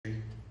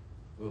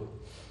Ooh.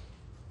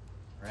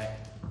 All right.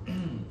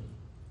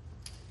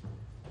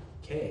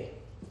 Okay.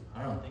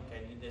 I don't think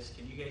I need this.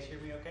 Can you guys hear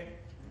me okay?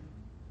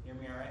 Hear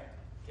me all right?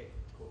 Okay,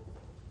 cool.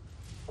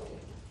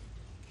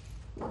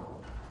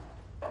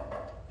 All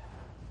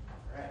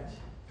right.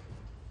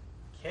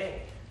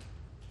 Okay.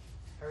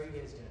 How are you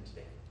guys doing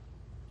today?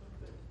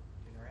 Good.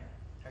 Doing all right?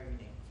 How are you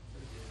doing?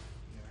 Doing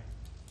all right?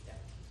 Yeah.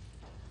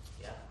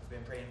 Yeah, I've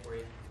been praying for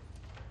you.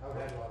 I've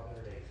had a lot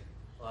better days.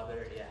 A lot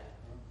better, yeah.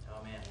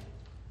 Oh man,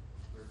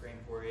 we're praying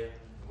for you.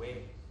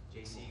 Way,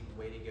 JC,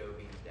 way to go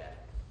being a dad.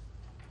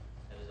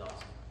 That is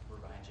awesome. We're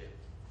behind you.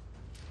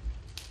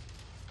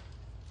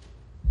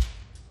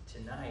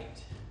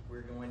 Tonight,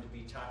 we're going to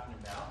be talking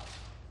about,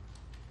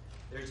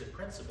 there's a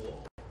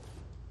principle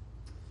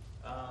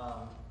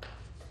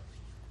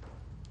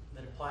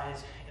that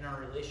applies in our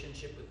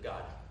relationship with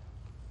God.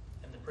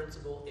 And the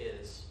principle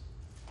is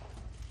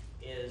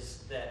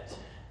that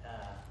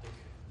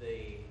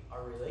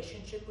our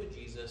relationship with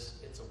Jesus,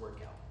 it's a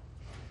workout.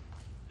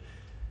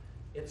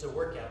 It's a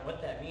workout. And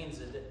what that means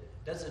is it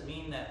doesn't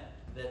mean that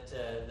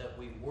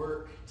we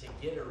work to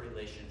get a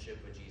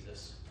relationship with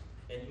Jesus.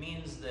 It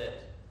means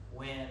that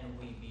when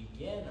we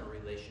begin a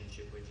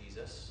relationship with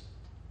Jesus,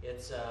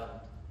 it's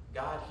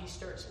God, He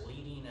starts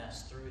leading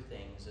us through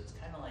things. It's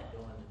kind of like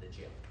going to the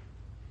gym.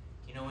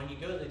 You know, when you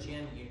go to the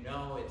gym, you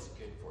know it's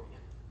good for you.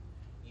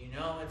 You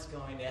know it's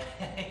going to...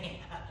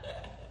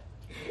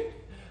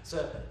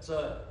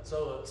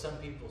 So some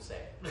people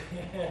say,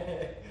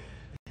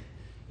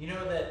 you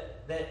know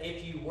that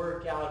if you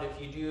work out, if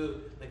you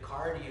do the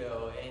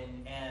cardio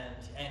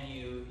and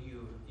you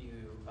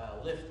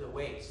lift the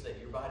weights, that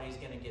your body's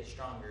going to get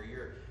stronger.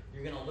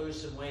 You're going to lose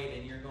some weight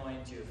and you're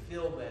going to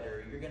feel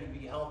better. You're going to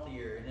be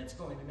healthier, and it's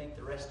going to make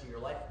the rest of your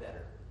life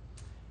better.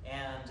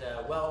 And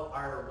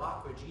our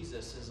walk with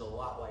Jesus is a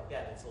lot like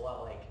that. It's a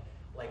lot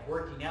like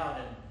working out,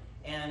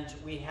 and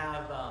we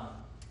have.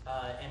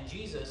 And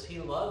Jesus, He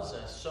loves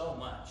us so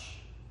much.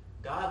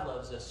 God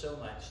loves us so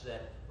much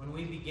that when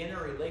we begin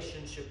a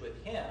relationship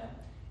with Him,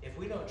 if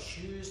we don't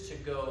choose to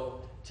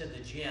go to the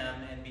gym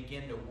and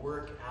begin to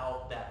work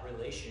out that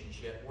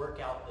relationship, work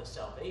out the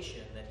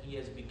salvation that He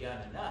has begun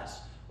in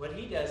us, what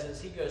He does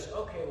is He goes,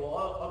 okay,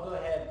 well, I'll go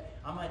ahead.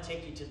 I'm going to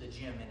take you to the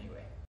gym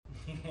anyway.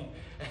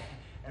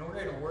 And we're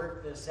going to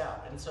work this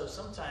out. And so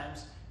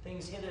sometimes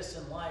things hit us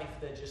in life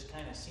that just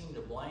kind of seem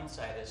to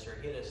blindside us or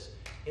hit us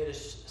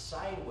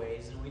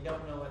sideways, and we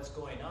don't know what's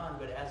going on.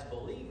 But as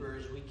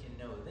believers, we can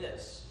know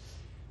this,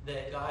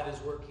 that God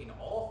is working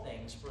all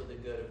things for the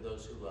good of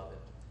those who love Him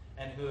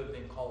and who have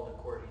been called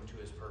according to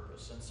His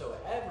purpose. And so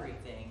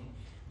everything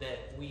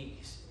that we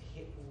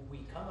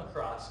come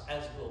across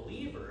as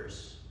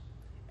believers,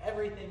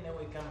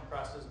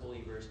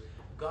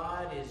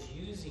 God is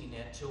using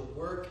it to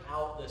work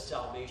out the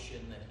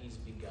salvation that He's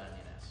begun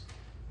in us.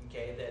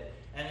 Okay,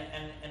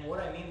 and what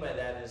I mean by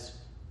that is,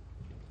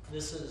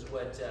 this is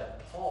what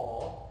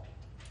Paul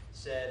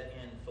said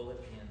in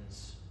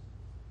Philippians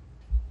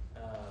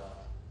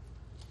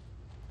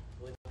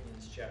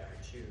chapter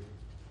 2. Here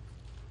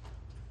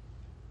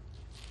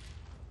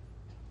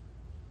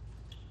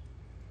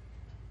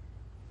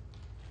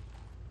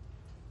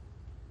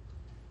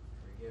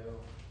we go.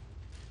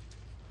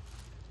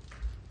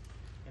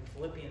 In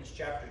Philippians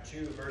chapter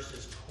 2,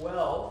 verses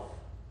 12,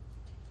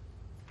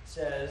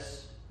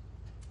 says,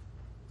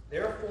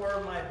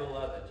 "Therefore, my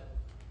beloved,"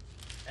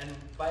 and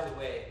by the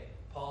way,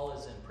 Paul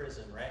is in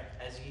prison, right?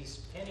 As he's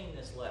penning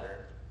this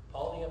letter,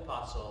 Paul the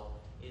Apostle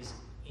is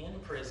in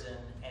prison,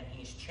 and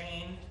he's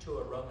chained to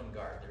a Roman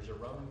guard. There's a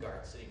Roman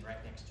guard sitting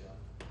right next to him.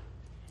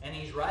 And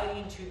he's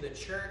writing to the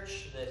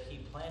church that he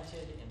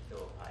planted in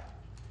Philippi.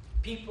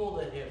 People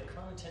that have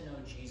come to know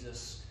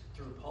Jesus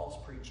through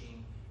Paul's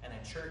preaching, and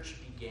a church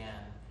began,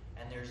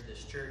 and there's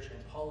this church,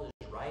 and Paul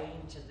is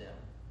writing to them.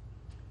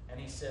 And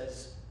he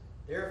says,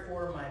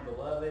 "Therefore, my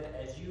beloved,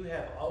 as you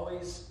have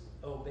always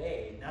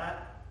obeyed,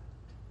 not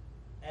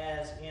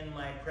as in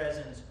my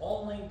presence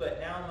only, but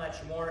now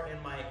much more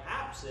in my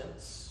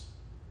absence,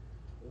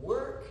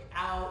 work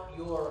out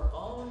your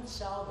own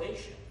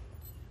salvation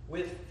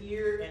with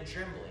fear and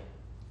trembling."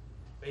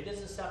 But he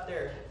doesn't stop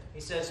there. He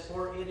says,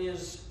 "For it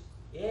is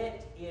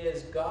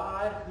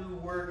God who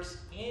works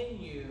in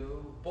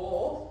you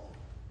both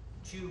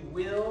to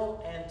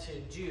will and to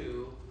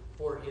do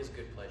for His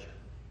good pleasure."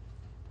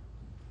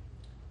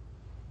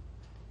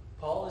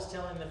 Paul is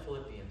telling the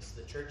Philippians,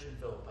 the church in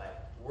Philippi,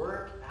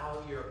 work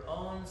out your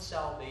own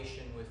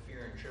salvation with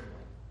fear and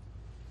trembling.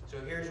 So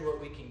here's what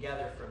we can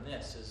gather from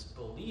this as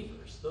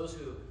believers, those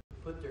who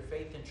put their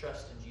faith and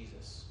trust in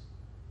Jesus,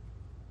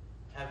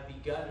 have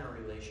begun a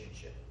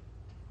relationship.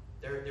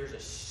 There's a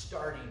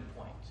starting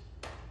point.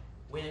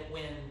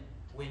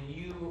 When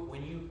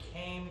you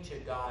came to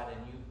God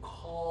and you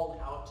called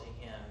out to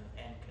Him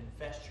and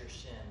confessed your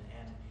sin,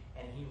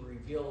 and He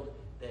revealed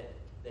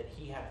that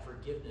He had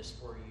forgiveness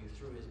for you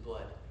through His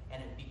blood,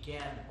 and it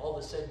began, all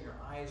of a sudden your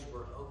eyes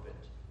were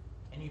opened,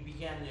 and you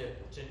began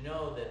to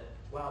know that,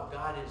 wow,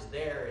 God is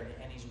there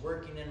and He's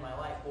working in my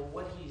life. Well,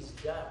 what He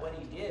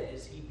did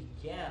is He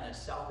began a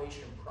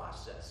salvation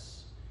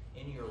process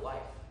in your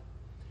life.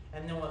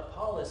 And then what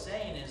Paul is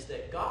saying is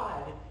that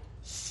God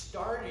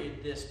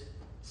started this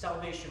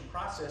salvation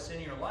process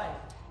in your life,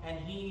 and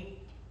He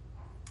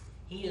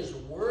is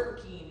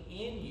working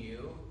in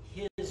you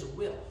His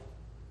will.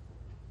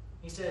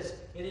 He says,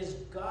 it is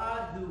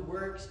God who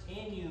works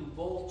in you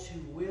both to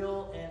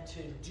will and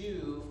to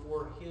do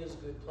for His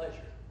good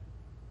pleasure.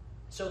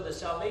 So the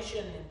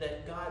salvation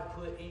that God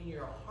put in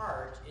your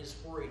heart is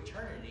for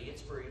eternity.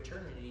 It's for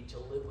eternity to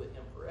live with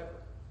Him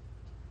forever.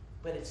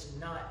 But it's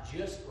not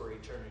just for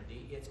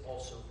eternity, it's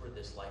also for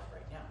this life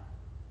right now.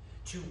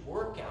 To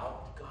work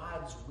out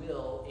God's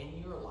will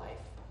in your life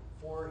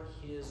for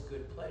His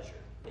good pleasure.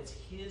 It's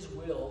His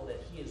will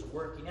that He is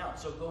working out.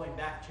 So going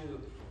back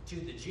to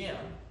the gym,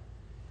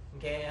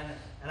 okay,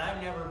 and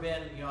I've never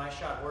been, I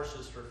shot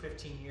horses for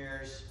 15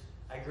 years.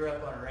 I grew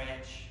up on a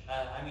ranch.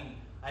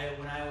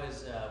 When I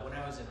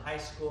was in high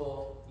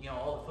school,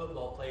 all the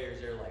football players,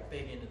 they're like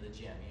big into the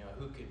gym,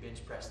 who could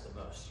bench press the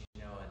most,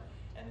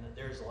 and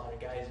there's a lot of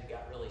guys that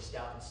got really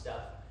stout and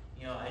stuff.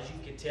 As you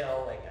could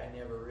tell, like I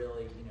never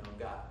really,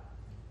 got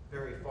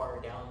very far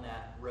down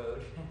that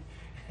road.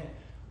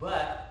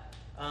 But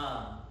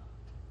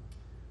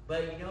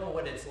you know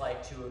what it's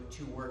like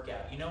to work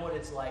out. You know what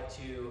it's like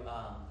to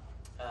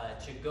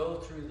go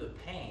through the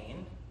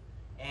pain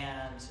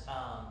and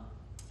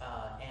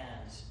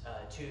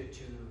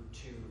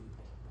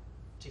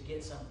to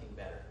get something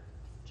better.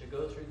 To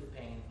go through the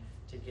pain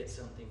to get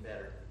something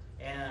better.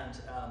 And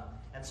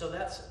so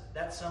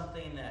that's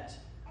something that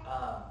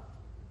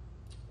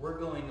we're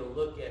going to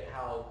look at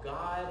how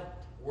God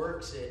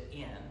works it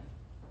in.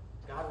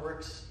 God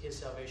works His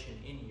salvation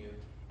in you,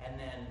 and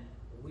then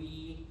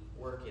we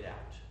work it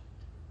out.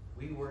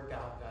 We work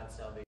out God's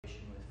salvation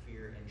with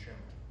fear and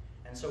trembling.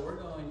 And so we're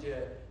going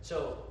to,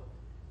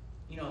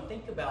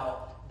 think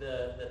about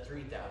the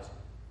 3,000.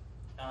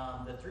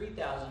 The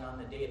 3,000 on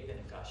the day of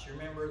Pentecost. You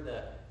remember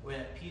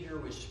when Peter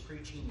was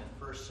preaching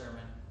the first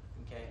sermon,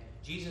 okay?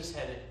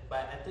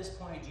 At this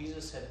point,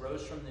 Jesus had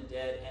rose from the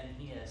dead and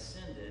He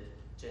ascended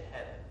to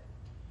heaven.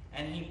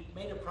 And He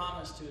made a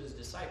promise to His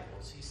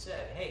disciples. He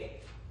said,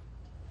 hey,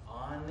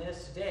 on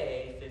this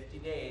day, 50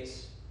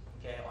 days,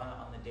 okay,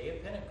 on the day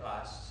of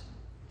Pentecost,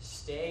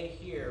 stay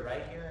here,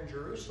 right here in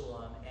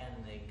Jerusalem,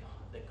 and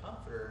the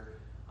Comforter,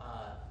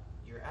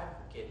 your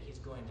advocate, He's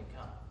going to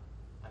come.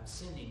 I'm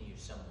sending you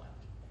someone.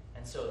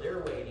 And so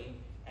they're waiting,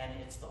 and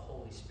it's the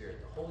Holy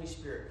Spirit. The Holy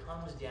Spirit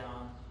comes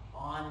down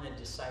on the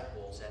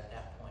disciples at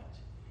that point.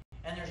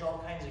 And there's all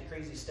kinds of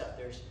crazy stuff.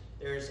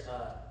 There's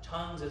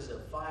tongues as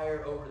of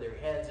fire over their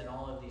heads and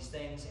all of these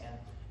things,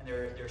 and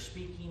they're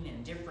speaking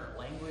in different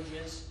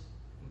languages,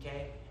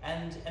 okay?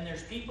 And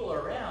there's people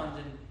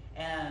around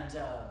and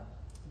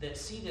that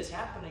see this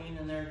happening,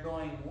 and they're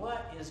going,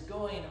 what is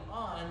going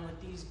on with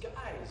these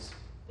guys?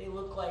 They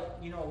look like,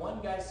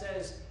 one guy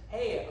says,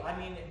 hey,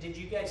 did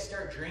you guys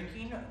start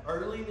drinking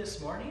early this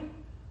morning?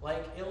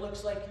 Like, it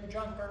looks like you're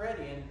drunk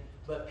already.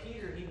 But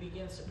Peter, he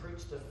begins to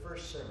preach the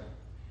first sermon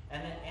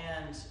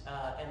and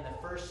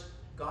the first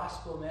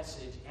gospel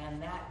message,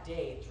 and that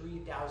day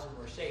 3,000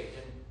 were saved.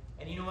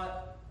 And you know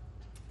what?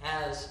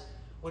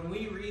 When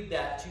we read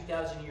that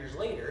 2,000 years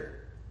later,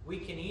 we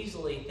can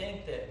easily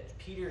think that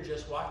Peter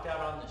just walked out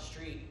on the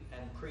street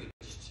and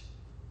preached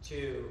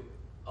to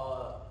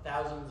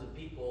thousands of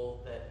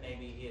people that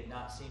maybe he had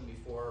not seen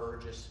before or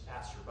just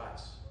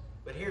passerbys.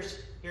 But here's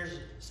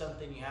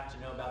something you have to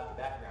know about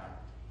the background.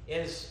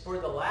 Is for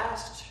the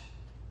last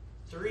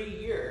 3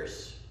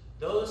 years,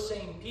 those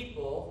same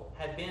people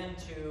had been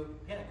to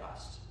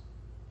Pentecost.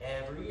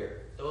 Every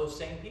year, those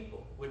same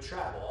people would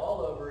travel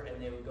all over,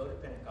 and they would go to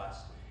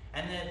Pentecost,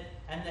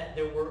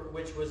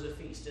 which was a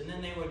feast, and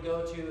then they would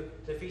go to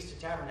the Feast of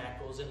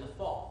Tabernacles in the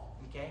fall.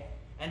 Okay,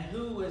 and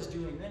who was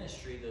doing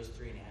ministry those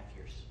 3.5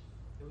 years?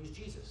 It was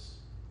Jesus.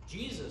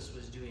 Jesus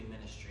was doing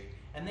ministry,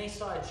 and they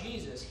saw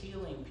Jesus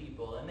healing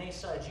people, and they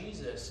saw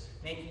Jesus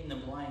making the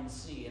blind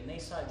see, and they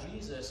saw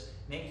Jesus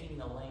making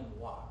the lame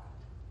walk,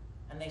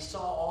 and they saw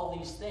all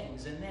these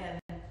things. And then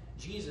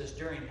Jesus,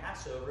 during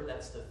Passover,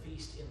 that's the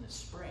feast in the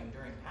spring,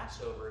 during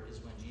Passover is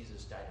when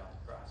Jesus died on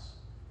the cross.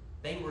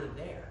 They were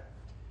there.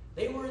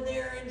 They were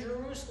there in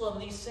Jerusalem,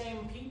 these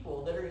same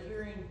people that are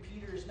hearing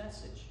Peter's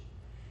message.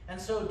 And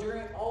so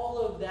during all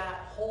of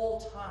that whole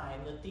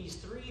time, that these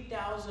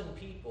 3,000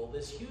 people,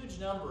 this huge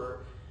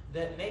number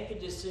that make a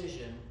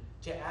decision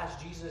to ask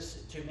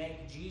Jesus, to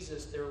make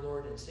Jesus their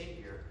Lord and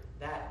Savior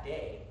that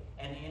day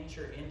and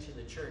enter into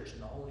the church,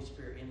 and the Holy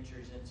Spirit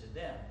enters into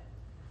them.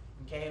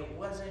 Okay, it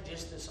wasn't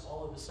just this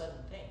all of a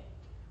sudden thing.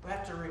 We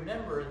have to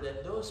remember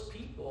that those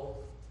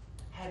people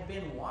had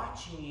been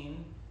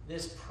watching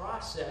this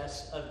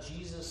process of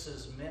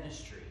Jesus'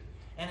 ministry.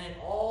 And it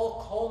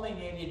all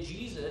culminated.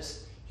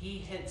 Jesus, He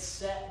had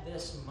set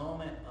this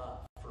moment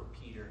up for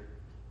Peter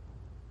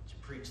to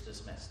preach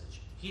this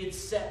message. He had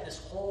set this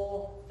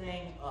whole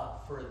thing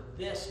up for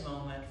this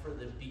moment, for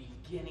the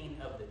beginning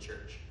of the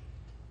church.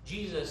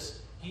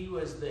 Jesus, He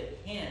was the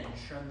hinge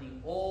from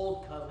the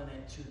old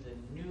covenant to the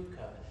new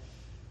covenant.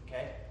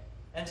 Okay?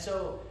 And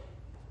so,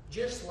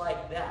 just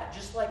like that,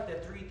 just like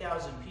the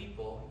 3,000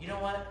 people, you know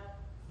what?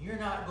 you're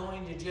not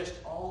going to just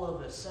all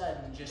of a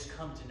sudden just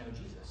come to know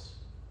Jesus.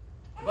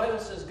 The Bible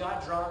says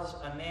God draws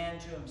a man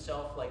to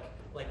himself like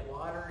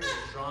water is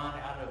drawn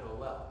out of a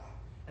well.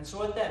 And so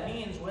what that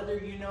means, whether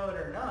you know it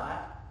or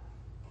not,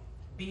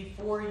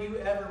 before you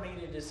ever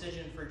made a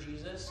decision for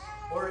Jesus,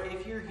 or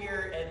if you're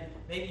here and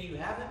maybe you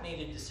haven't made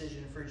a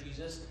decision for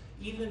Jesus,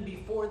 even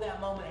before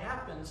that moment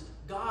happens,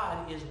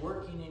 God is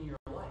working in your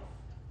life.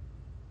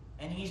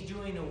 And he's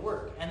doing a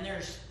work. And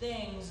there's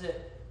things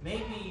that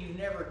maybe you've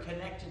never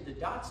connected the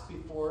dots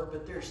before,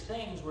 but there's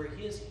things where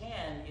his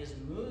hand is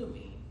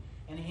moving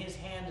and his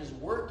hand is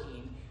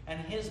working, and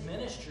his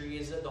ministry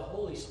is that the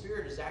Holy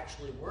Spirit is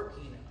actually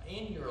working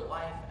in your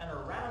life and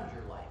around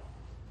your life.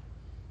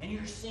 And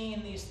you're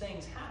seeing these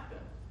things happen.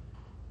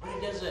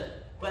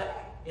 But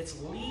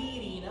it's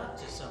leading up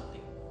to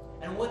something.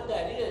 And what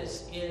that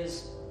is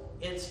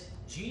it's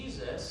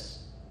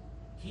Jesus.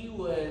 He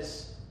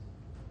was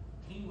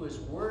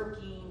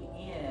working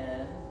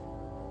in,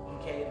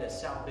 the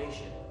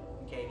salvation,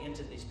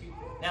 into these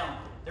people. Now,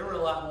 there were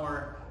a lot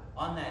more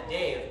on that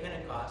day of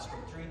Pentecost.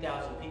 From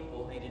 3,000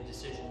 people made a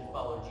decision to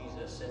follow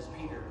Jesus as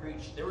Peter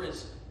preached. There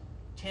was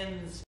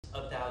tens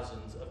of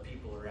thousands of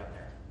people around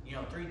there.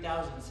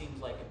 3,000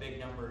 seems like a big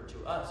number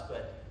to us,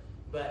 but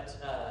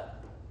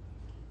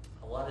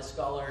a lot of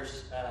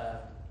scholars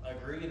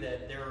agree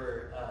that there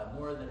were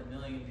more than 1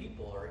 million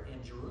people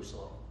in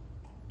Jerusalem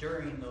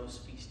during those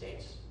feast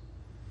days.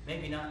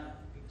 Maybe not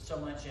so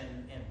much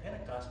in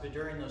Pentecost, but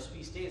during those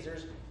feast days,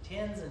 there's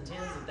tens and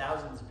tens of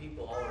thousands of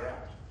people all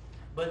around.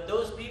 But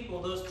those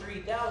people, those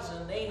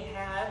 3,000,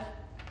 there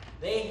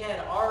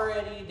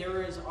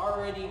was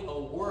already a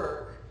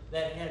work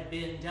that had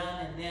been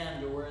done in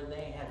them to where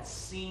they had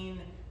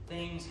seen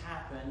things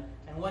happen.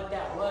 And what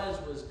that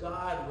was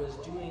God was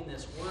doing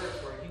this work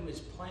where he was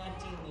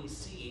planting these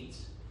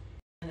seeds,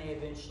 and they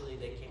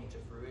came to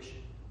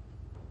fruition.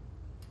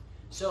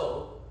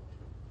 So,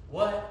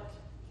 what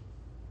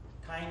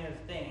kind of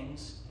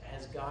things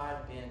has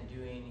God been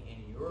doing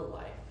in your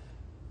life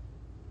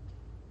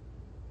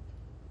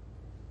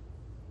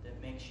that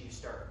makes you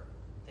start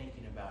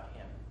thinking about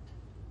him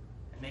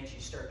and makes you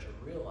start to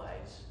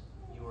realize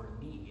your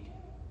need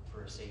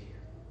for a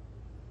Savior?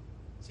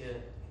 See,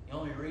 the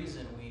only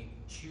reason we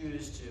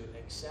choose to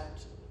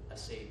accept a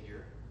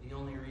Savior, the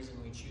only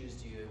reason we choose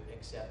to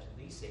accept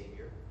the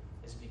Savior,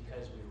 is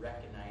because we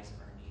recognize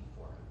our need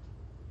for him.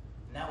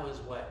 And that was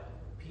what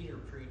Peter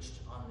preached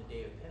on the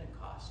day of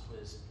Pentecost.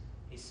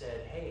 He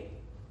said, hey,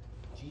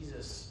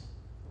 Jesus,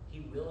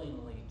 he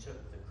willingly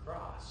took the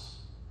cross,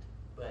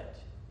 but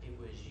it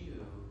was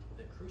you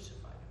that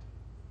crucified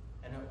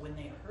him. And when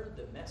they heard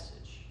the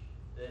message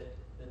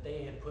that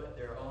they had put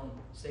their own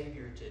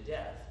Savior to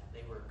death,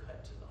 they were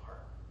cut to the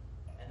heart.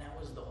 And that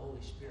was the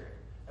Holy Spirit.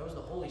 That was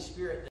the Holy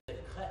Spirit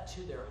that cut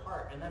to their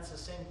heart. And that's the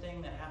same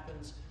thing that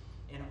happens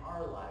in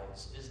our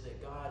lives, is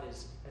that God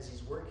is, as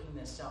he's working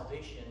this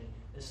salvation,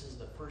 this is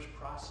the first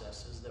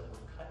process, is that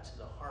we're cut to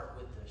the heart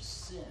with the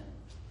sin,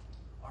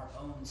 our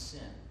own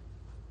sin,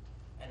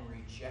 and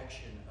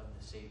rejection of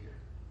the Savior.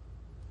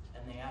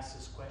 And they ask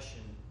this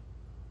question,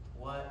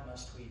 what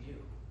must we do?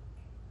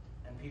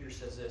 And Peter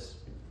says this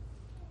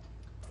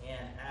in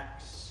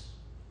Acts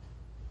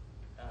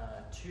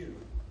 2,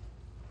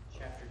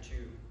 chapter 2,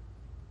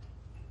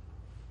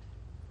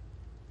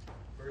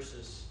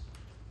 verses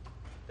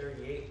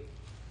 38.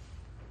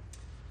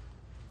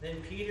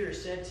 Then Peter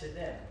said to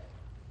them,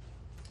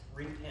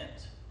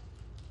 repent,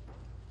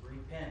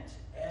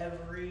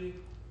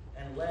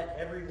 and let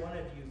every one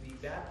of you be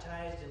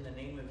baptized in the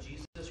name of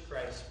Jesus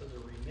Christ for the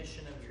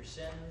remission of your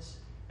sins,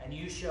 and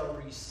you shall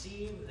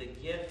receive the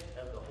gift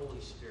of the Holy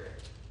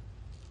Spirit.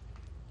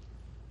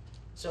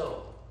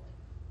 So,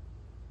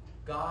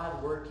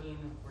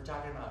 we're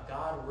talking about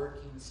God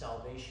working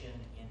salvation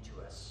into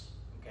us,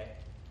 okay?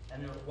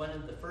 And one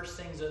of the first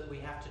things that we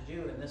have to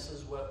do, and this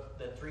is what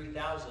the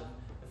 3,000,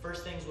 the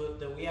first things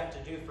that we have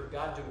to do for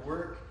God to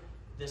work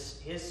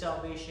his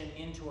salvation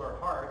into our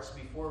hearts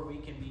before we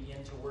can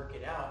begin to work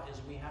it out,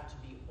 is we have to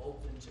be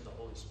open to the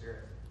Holy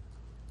Spirit.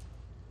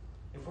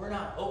 If we're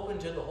not open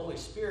to the Holy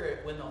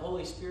Spirit, when the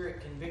Holy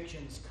Spirit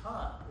convictions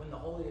come, when the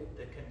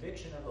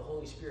conviction of the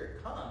Holy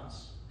Spirit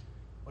comes,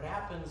 what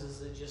happens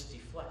is it just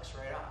deflects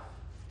right off.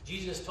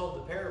 Jesus told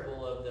the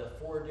parable of the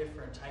 4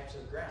 different types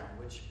of ground,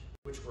 which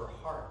were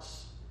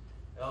hearts.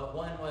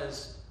 One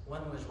was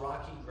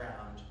rocky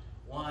ground.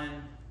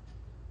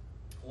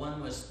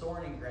 One was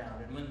thorny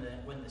ground, and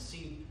when the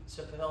seed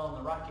fell on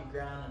the rocky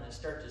ground and it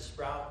started to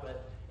sprout,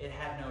 but it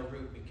had no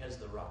root because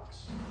of the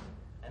rocks.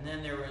 And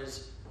then there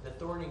was the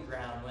thorny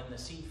ground. When the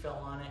seed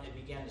fell on it, it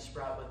began to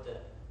sprout, but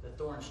the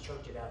thorns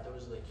choked it out.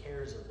 Those were the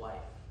cares of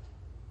life.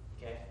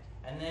 Okay?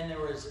 And then there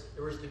was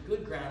the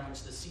good ground,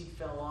 which the seed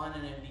fell on,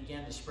 and it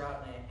began to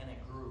sprout, and it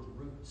grew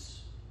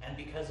roots. And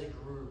because it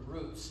grew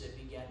roots, it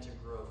began to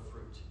grow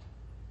fruit.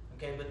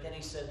 Okay, but then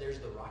he said there's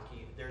the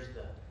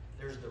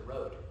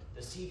road.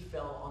 The seed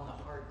fell on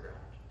the hard ground.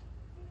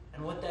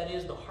 And what that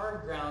is, the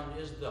hard ground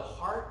is the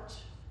heart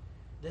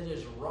that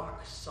is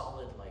rock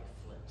solid like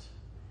flint.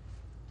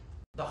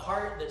 The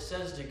heart that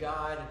says to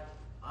God,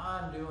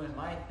 I'm doing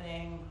my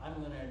thing. I'm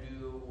going to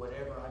do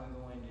whatever I'm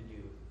going to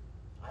do.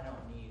 I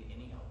don't need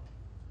any help.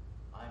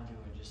 I'm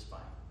doing just fine.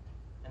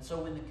 And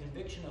so when the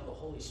conviction of the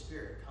Holy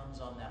Spirit comes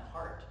on that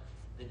heart,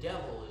 the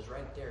devil is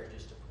right there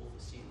just to pull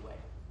the seed away.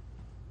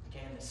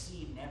 Okay, and the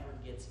seed never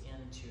gets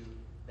into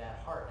that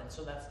heart. And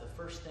so that's the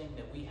first thing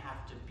that we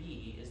have to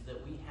be, is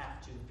that we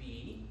have to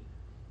be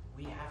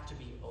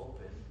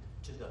open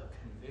to the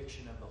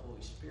conviction of the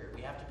Holy Spirit.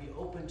 We have to be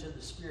open to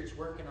the Spirit's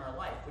work in our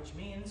life, which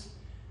means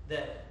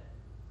that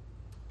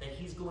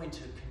He's going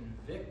to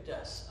convict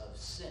us of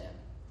sin,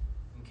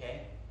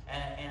 okay,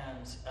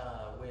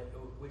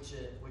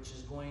 which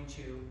is going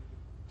to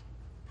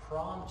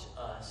prompt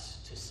us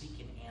to seek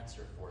an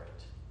answer for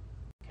it,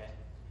 okay.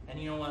 And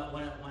you know what?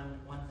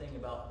 One thing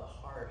about the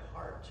hard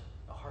heart,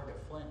 the heart of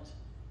flint,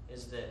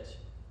 is that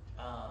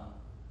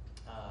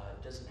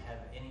it doesn't have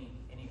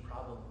any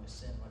problem with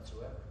sin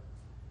whatsoever.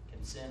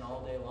 Can sin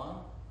all day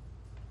long,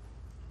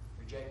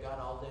 reject God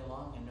all day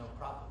long, and no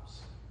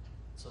problems.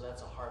 So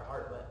that's a hard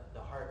heart. But the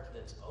heart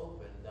that's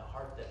open, the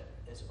heart that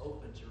is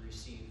open to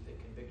receive the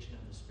conviction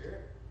of the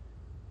Spirit,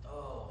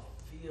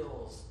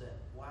 feels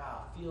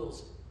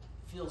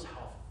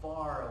how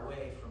far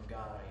away from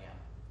God I am.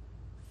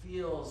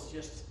 Feels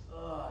just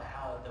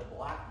how the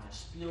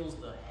blackness, feels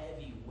the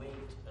heavy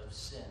weight of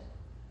sin.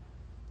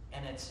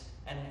 And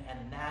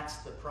that's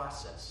the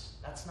process.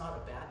 That's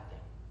not a bad thing.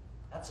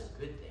 That's a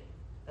good thing.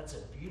 That's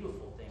a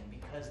beautiful thing,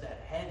 because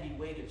that heavy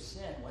weight of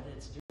sin, what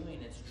it's doing,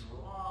 it's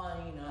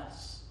drawing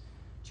us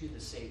to the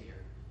Savior,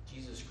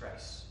 Jesus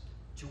Christ,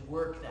 to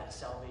work that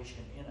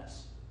salvation in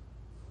us.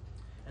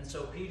 And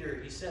so Peter,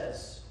 he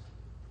says,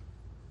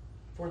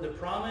 "For the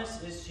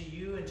promise is to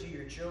you and to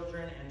your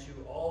children and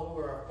to all who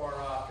are far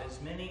off,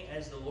 as many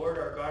as the Lord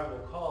our God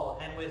will call."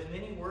 And with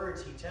many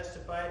words he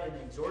testified and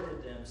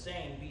exhorted them,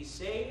 saying, "Be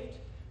saved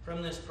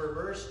from this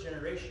perverse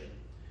generation."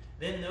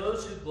 Then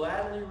those who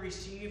gladly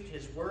received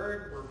his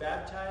word were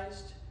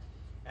baptized,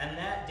 and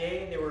that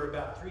day there were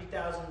about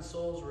 3,000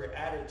 souls were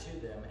added to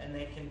them, and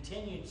they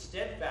continued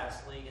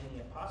steadfastly in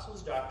the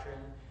apostles'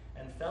 doctrine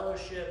and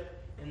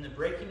fellowship, in the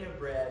breaking of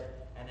bread,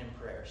 and in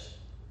prayers.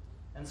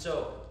 And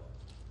so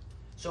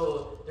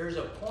there's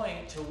a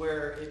point to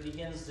where it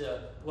begins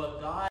to, what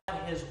God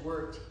has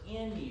worked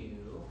in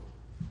you,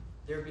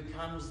 there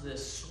becomes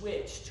this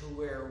switch to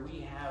where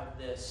we have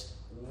this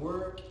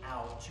work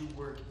out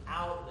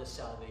the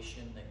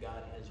salvation that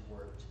God has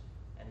worked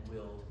and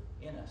willed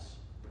in us.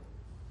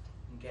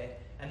 Okay?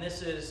 And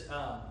this is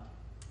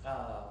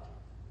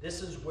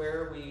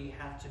where we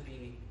have to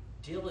be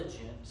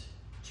diligent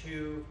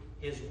to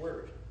his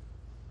word.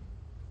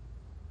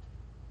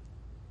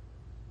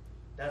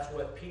 That's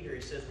what Peter,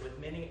 he says, with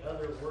many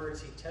other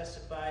words he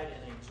testified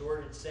and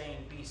exhorted,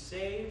 saying, "Be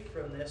saved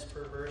from this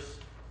perverse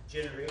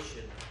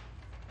generation."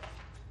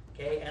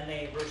 Okay, and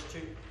verse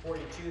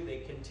 42, they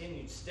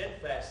continued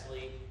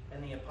steadfastly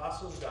in the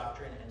apostles'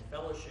 doctrine and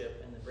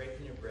fellowship, and the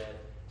breaking of bread,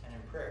 and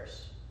in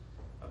prayers.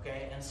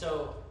 Okay, and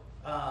so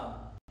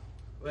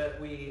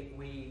but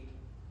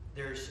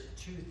there's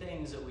two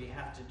things that we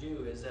have to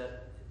do, is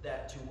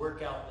that to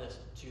work out this,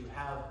 to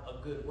have a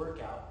good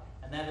workout,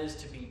 and that is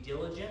to be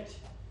diligent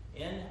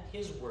in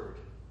his word.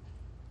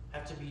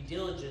 Have to be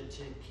diligent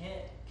to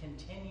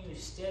continue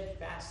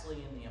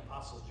steadfastly in the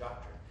apostles'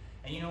 doctrine.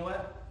 And you know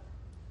what?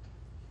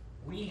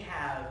 We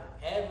have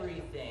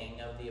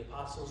everything of the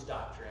apostles'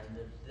 doctrine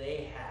that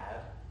they had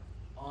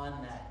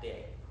on that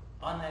day.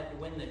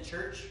 When the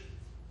church,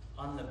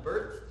 on the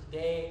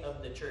birthday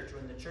of the church,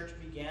 when the church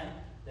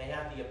began, they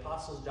had the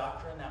apostles'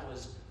 doctrine. That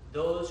was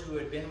those who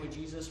had been with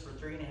Jesus for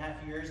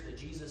 3.5 years, that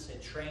Jesus had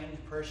trained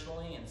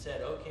personally and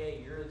said, "Okay,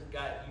 you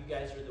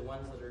guys are the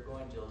ones that are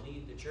going to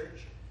lead the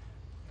church."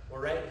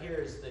 Well, right here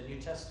is the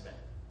New Testament.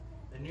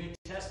 The New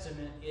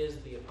Testament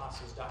is the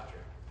apostles'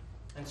 doctrine.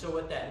 And so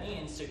what that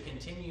means, to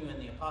continue in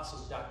the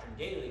apostles' doctrine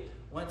daily,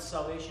 once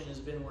salvation has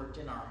been worked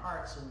in our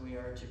hearts, and we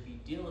are to be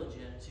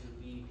diligent to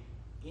be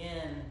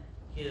in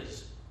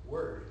his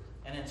word.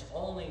 And it's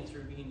only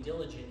through being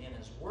diligent in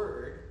his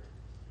word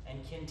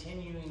and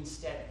continuing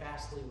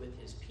steadfastly with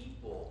his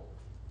people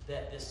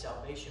that this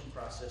salvation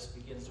process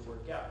begins to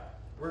work out.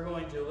 We're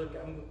going to look,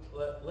 we're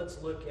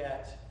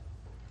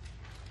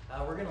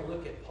going to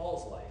look at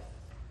Paul's life.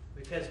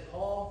 Because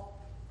Paul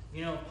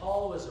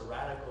was a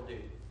radical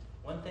dude.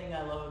 One thing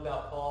I love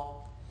about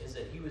Paul is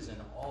that he was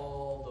an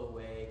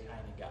all-the-way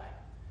kind of guy.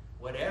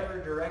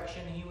 Whatever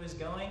direction he was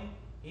going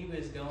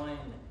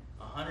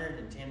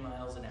 110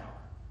 miles an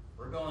hour.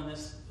 We're going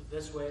this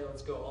way,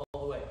 let's go all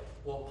the way.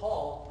 Well,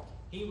 Paul,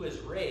 he was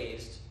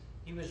raised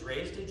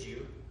a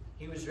Jew.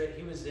 He was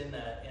in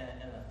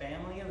the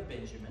family of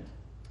Benjamin,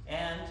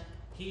 and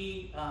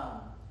he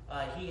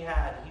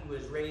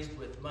was raised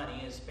with money.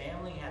 His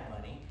family had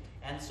money,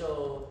 and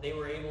so they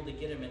were able to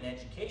get him an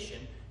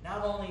education.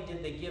 Not only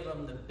did they give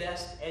him the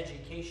best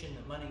education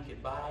that money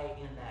could buy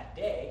in that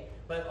day,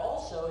 but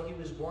also he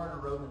was born a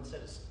Roman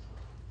citizen.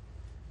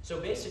 So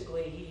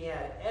basically, he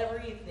had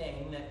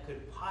everything that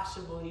could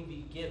possibly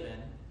be given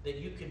that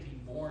you could be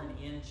born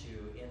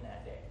into in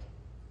that day,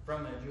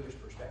 from a Jewish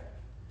perspective.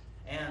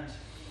 And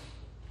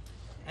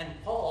And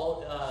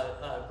Paul,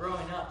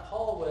 growing up,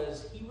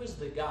 he was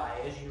the guy.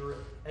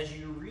 As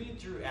you read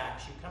through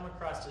Acts, you come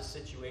across this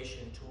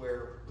situation to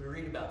where we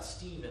read about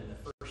Stephen, the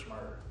first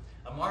martyr.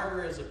 A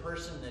martyr is a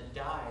person that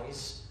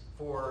dies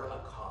for a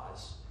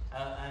cause.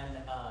 And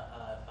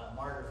a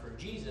martyr for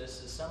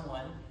Jesus is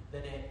someone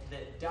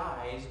that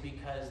dies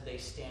because they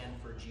stand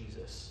for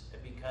Jesus,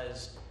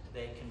 because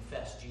they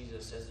confess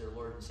Jesus as their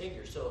Lord and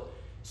Savior.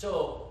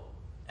 So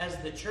as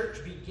the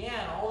church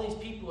began, all these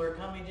people are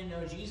coming to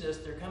know Jesus.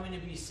 They're coming to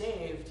be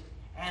saved,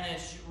 and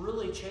it's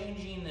really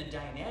changing the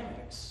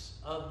dynamics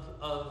of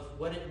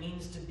what it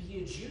means to be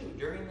a Jew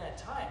during that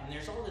time. And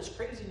there's all this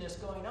craziness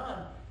going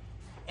on.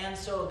 And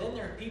so then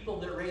there are people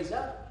that raise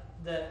up,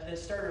 that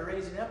started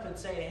raising up and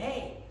saying,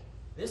 hey,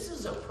 this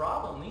is a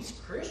problem. These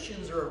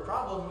Christians are a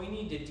problem. We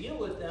need to deal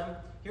with them.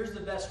 Here's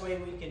the best way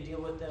we can deal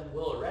with them.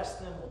 We'll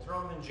arrest them, we'll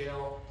throw them in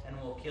jail, and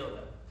we'll kill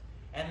them.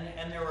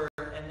 And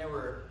there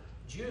were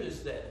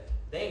Jews that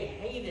they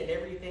hated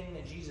everything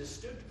that Jesus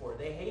stood for.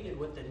 They hated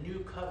what the new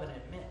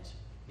covenant meant,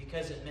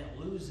 because it meant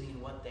losing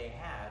what they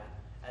had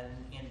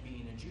in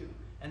being a Jew.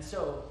 And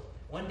so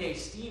one day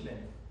Stephen,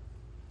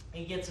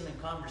 he gets in a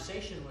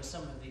conversation with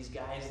some of these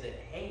guys that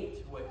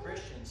hate what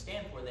Christians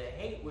stand for, that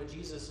hate what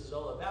Jesus is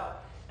all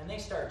about. And they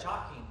start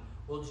talking.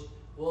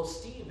 Well,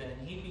 Stephen,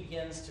 he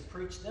begins to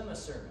preach them a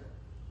sermon.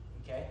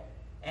 Okay?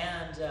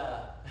 And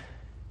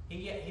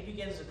he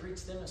begins to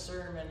preach them a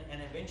sermon,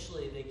 and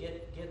eventually they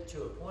get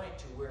to a point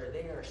to where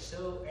they are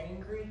so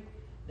angry,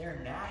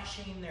 they're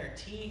gnashing their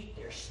teeth,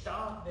 they're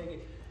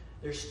stomping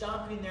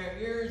their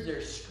ears,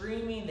 they're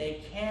screaming.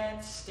 They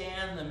can't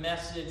stand the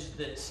message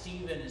that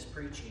Stephen is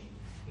preaching.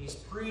 He's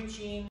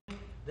preaching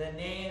the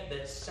name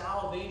that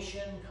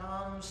salvation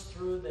comes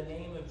through the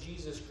name of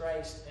Jesus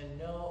Christ and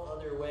no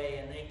other way,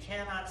 and they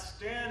cannot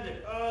stand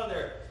it.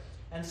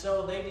 And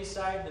so they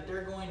decide that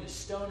they're going to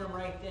stone him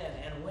right then.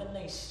 And when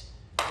they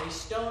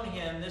stone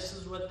him, this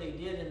is what they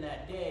did in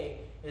that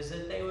day, is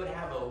that they would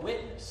have a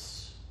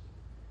witness.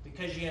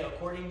 Because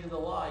according to the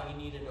law, you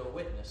needed a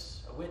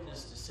witness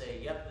to say,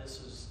 yep,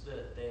 this is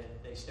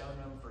they stoned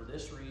him for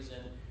this reason,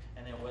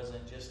 and it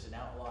wasn't just an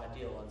outlaw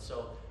deal. And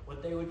so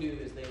what they would do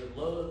is they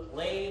would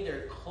lay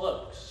their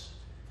cloaks,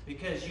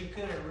 because you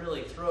couldn't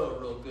really throw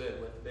real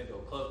good with a big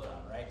old cloak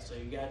on, right? So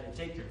you got to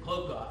take your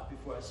cloak off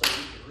so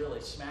you could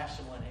really smash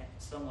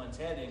someone's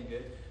head in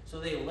good. So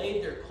they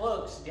laid their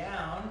cloaks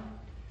down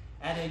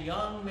at a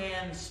young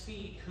man's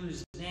feet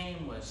whose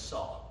name was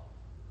Saul.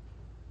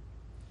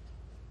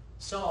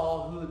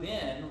 Saul, who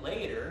then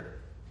later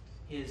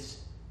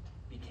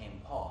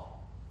became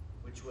Paul,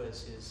 which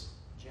was his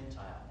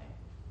Gentile name.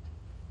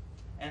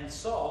 And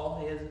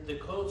Saul, the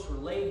cloaks were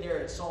laid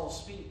there at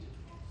Saul's feet.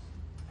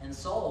 And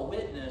Saul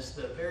witnessed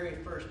the very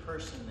first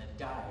person that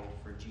died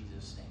for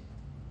Jesus' name,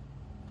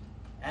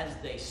 as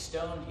they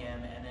stoned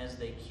him and as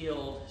they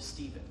killed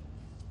Stephen.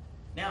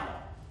 Now,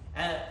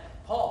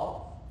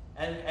 Paul,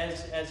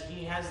 as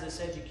he has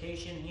this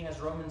education, he has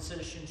Roman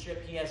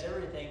citizenship, he has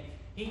everything,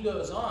 he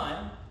goes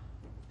on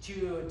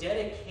to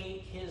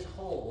dedicate his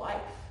whole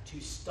life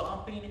to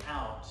stomping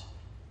out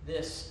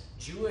this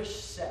Jewish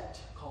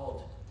sect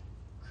called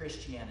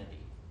Christianity.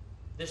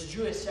 This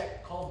Jewish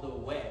sect called the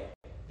Way.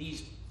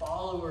 These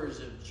followers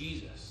of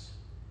Jesus.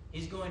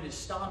 He's going to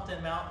stomp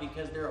them out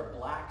because they're a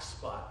black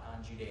spot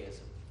on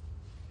Judaism.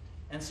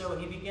 And so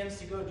he begins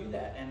to go do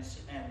that. And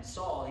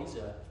Saul,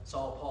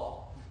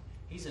 Paul,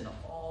 he's an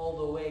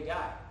all-the-way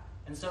guy.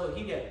 And so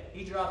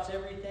he drops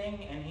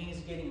everything, and he's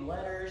getting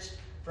letters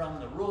from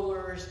the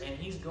rulers, and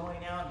he's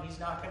going out, he's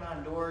knocking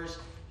on doors,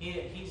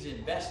 he's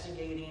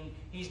investigating,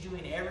 he's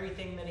doing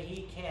everything that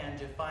he can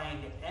to find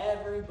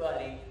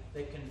everybody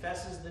that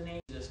confesses the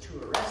name of Jesus,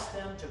 to arrest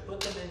them, to put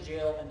them in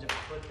jail, and to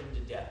put them to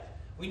death.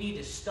 We need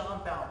to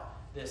stomp out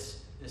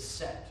this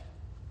sect.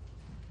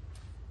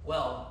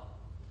 Well,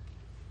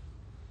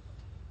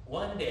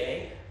 one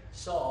day,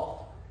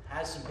 Saul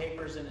has some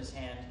papers in his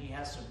hand. He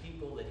has some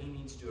people that he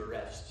needs to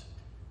arrest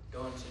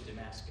going to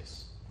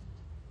Damascus.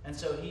 And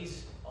so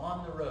he's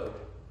on the road.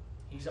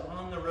 He's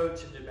on the road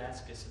to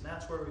Damascus, and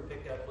that's where we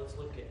pick up. Let's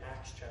look at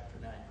Acts chapter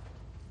 9.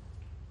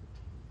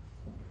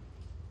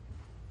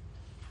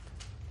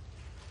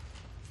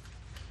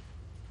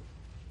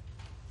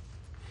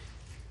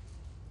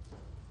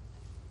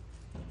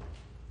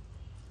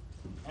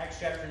 Acts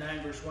chapter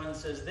 9, verse 1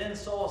 says, Then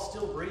Saul,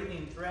 still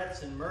breathing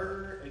threats and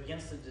murder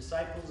against the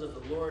disciples of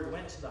the Lord,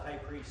 went to the high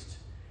priest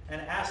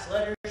and asked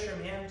letters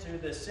from him to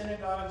the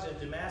synagogues of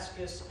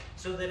Damascus,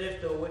 so that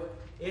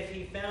if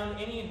he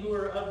found any who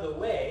were of the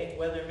way,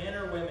 whether men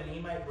or women, he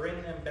might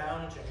bring them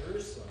bound to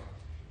Jerusalem.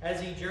 As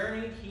he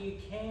journeyed, he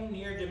came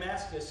near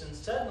Damascus, and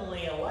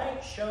suddenly a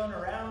light shone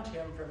around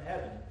him from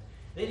heaven.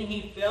 Then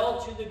he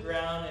fell to the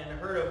ground and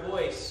heard a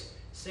voice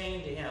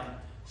saying to him,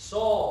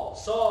 Saul,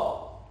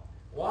 Saul,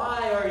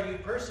 why are you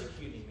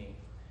persecuting me?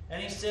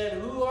 And he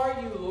said, Who are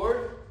you,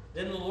 Lord?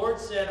 Then the Lord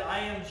said, I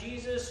am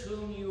Jesus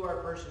whom you are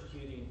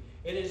persecuting.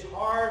 It is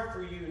hard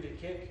for you to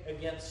kick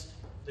against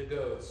the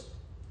goads.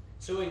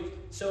 So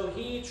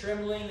he,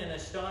 trembling and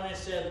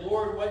astonished, said,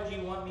 Lord, what do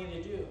you want me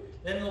to do?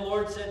 Then the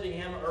Lord said to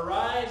him,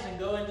 "Arise and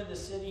go into the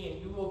city,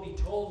 and you will be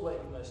told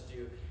what you must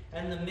do."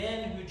 And the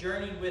men who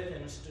journeyed with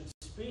him stood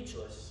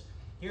speechless,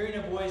 hearing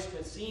a voice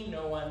but seeing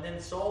no one. Then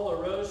Saul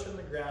arose from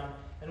the ground,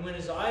 and when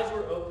his eyes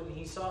were opened,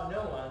 he saw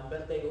no one,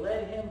 but they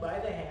led him by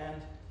the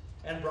hand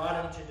and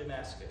brought him to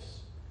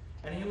Damascus.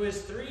 And he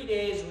was 3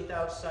 days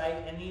without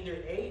sight, and neither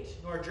ate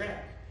nor drank.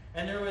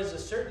 And there was a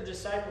certain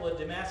disciple of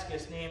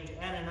Damascus named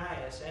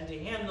Ananias, and to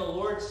him the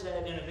Lord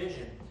said in a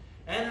vision,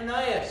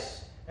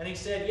 "Ananias." And he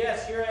said,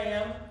 "Yes, here I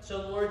am."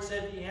 So the Lord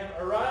said to him,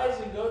 "Arise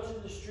and go to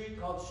the street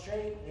called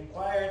Straight, and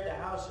inquire at the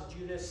house of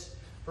Judas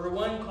for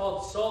one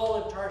called Saul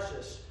of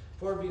Tarsus.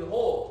 For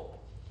behold,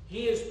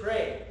 he is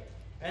praying.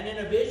 And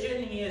in a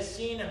vision he has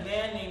seen a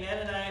man named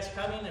Ananias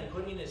coming and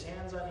putting his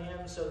hands on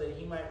him so that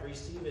he might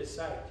receive his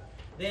sight."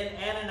 Then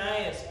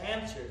Ananias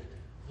answered,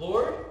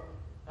 "Lord,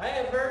 I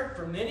have heard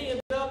from many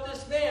about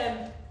this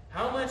man,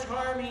 how much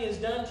harm he has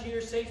done to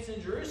your saints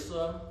in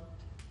Jerusalem.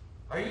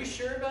 Are you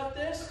sure about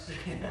this?"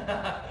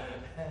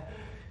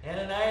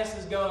 Ananias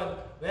is going,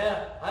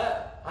 "Well,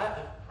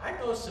 I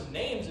know some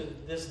names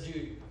of this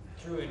dude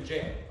threw in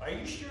jail. Are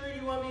you sure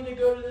you want me to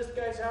go to this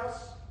guy's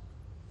house?"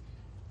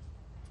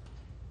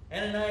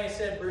 Ananias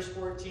said, verse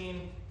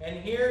 14, "And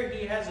here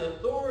he has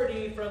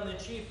authority from the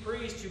chief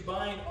priest to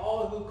bind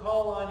all who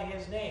call on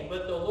his name."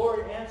 But the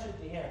Lord answered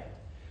to him,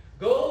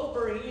 "Go,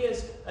 for he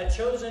is a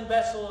chosen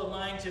vessel of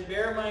mine to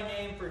bear my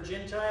name for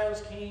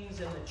Gentiles, kings,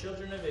 and the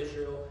children of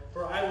Israel.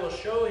 For I will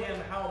show him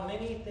how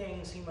many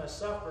things he must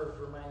suffer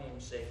for my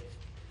name's sake."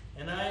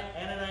 And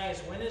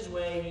Ananias went his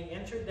way. He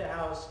entered the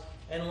house,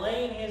 and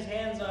laying his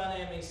hands on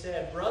him, he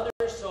said, "Brother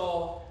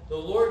Saul, the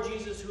Lord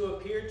Jesus, who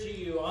appeared to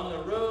you on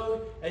the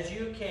road as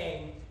you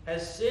came,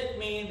 has sent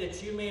me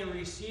that you may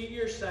receive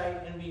your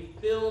sight and be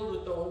filled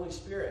with the Holy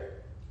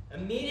Spirit."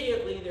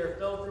 Immediately there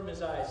fell from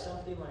his eyes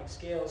something like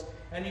scales,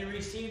 and he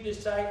received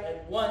his sight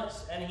at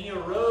once, and he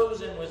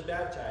arose and was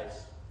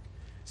baptized.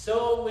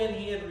 So when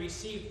he had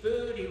received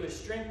food, he was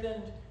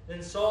strengthened.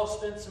 Then Saul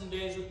spent some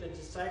days with the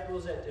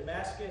disciples at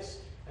Damascus.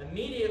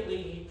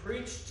 Immediately he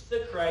preached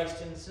the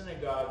Christ in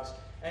synagogues,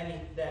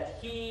 and that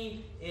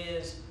he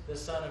is the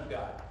Son of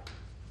God.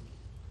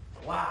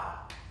 Wow.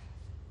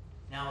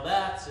 Now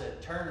that's a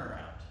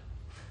turnaround.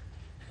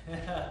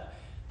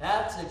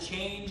 That's a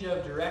change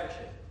of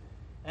direction.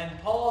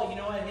 And Paul, you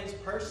know what? His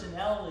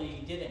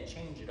personality didn't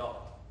change at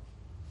all.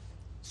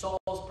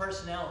 Saul's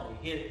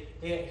personality.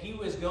 He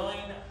was going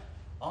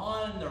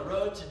on the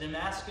road to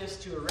Damascus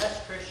to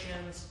arrest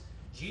Christians.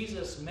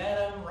 Jesus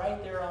met him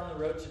right there on the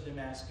road to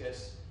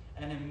Damascus.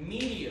 And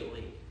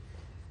immediately,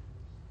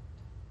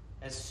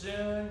 as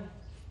soon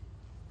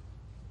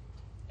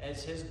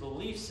as his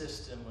belief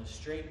system was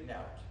straightened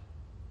out,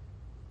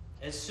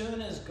 as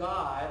soon as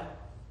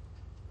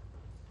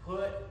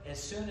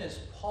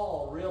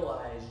Paul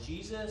realized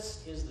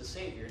Jesus is the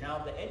Savior. Now,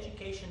 the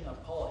education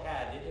that Paul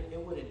had, it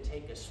wouldn't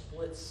take a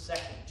split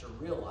second to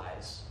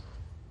realize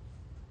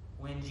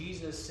when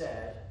Jesus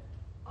said,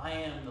 "I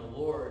am the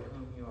Lord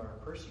whom you are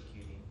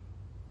persecuting."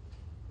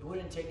 It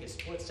wouldn't take a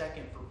split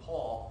second for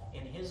Paul.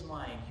 In his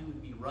mind, he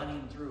would be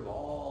running through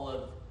all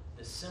of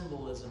the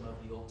symbolism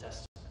of the Old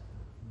Testament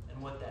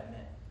and what that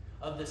meant,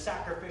 of the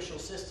sacrificial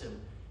system.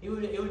 It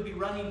would be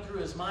running through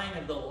his mind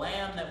of the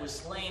lamb that was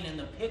slain and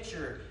the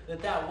picture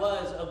that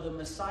was of the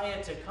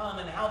Messiah to come,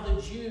 and how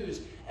the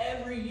Jews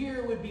every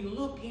year would be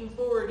looking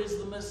forward. Is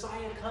the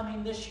Messiah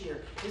coming this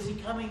year? Is he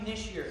coming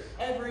this year?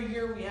 Every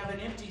year we have an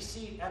empty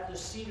seat at the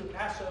seat of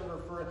Passover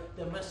for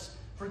the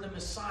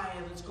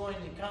Messiah that's going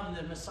to come.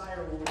 The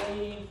Messiah, we're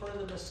waiting for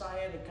the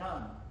Messiah to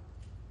come.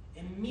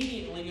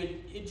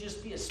 Immediately, it'd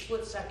just be a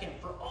split second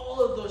for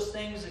all of those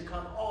things to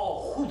come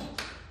all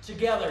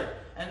together.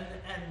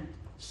 And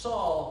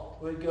Saul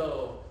would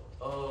go,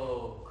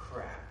 "Oh,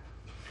 crap.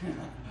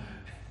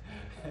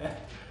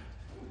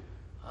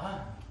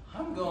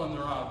 I'm going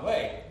the wrong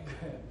way."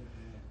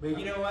 But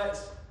you know what?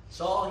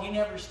 Saul, he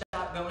never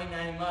stopped going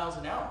 90 miles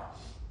an hour.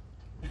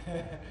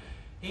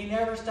 He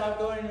never stopped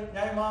going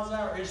 90 miles an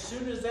hour. As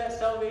soon as that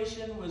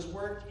salvation was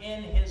worked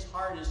in his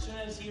heart, as soon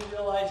as he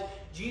realized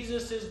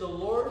Jesus is the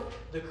Lord,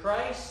 the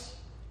Christ,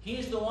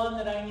 he's the one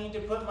that I need to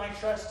put my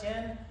trust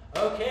in.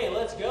 Okay,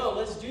 let's go.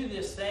 Let's do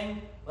this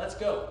thing. Let's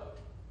go.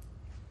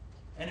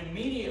 And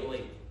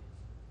immediately,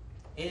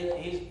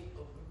 he's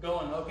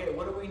going, okay,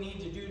 what do we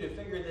need to do to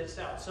figure this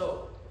out?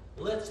 So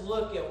let's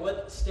look at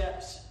what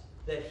steps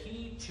that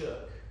he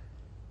took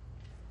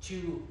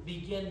to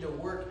begin to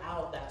work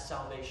out that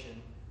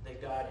salvation that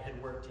God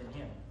had worked in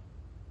him.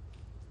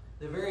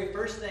 The very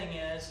first thing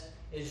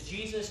is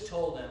Jesus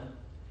told him,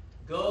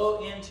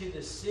 "Go into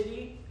the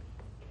city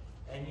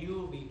and you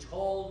will be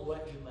told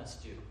what you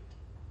must do."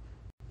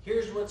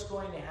 Here's what's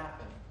going to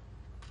happen.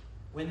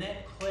 When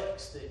that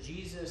clicks that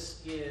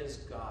Jesus is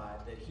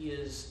God, that he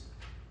is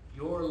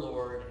your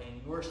Lord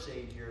and your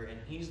Savior,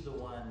 and he's the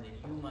one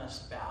that you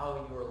must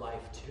bow your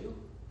life to,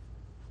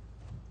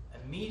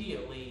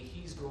 immediately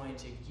he's going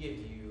to give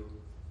you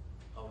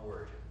a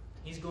word.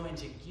 He's going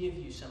to give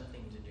you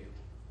something to do.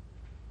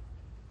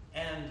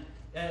 And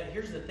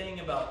here's the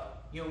thing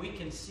about we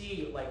can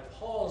see like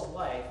Paul's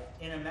life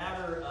in a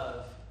matter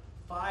of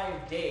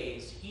 5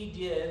 days. He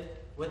did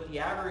what the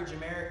average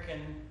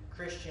American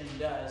Christian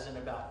does in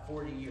about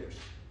 40 years.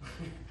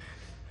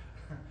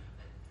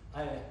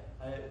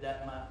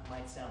 That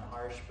might sound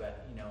harsh,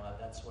 but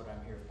that's what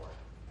I'm here for.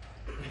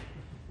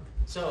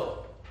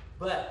 So,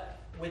 but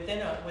within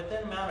a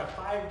amount of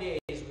 5 days,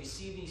 we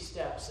see these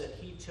steps that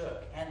he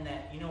took, and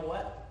that, you know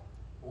what?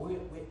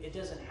 It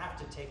doesn't have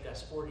to take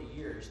us 40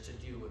 years to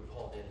do what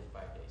Paul did in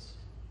 5 days.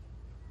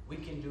 We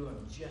can do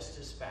them just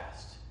as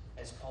fast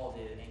as Paul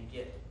did and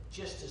get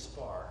just as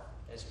far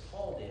as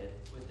Paul did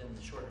within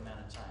the short amount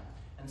of time.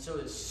 And so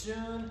as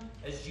soon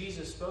as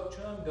Jesus spoke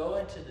to him, go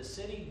into the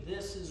city,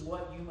 this is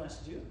what you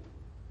must do.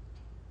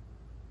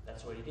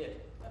 That's what he did.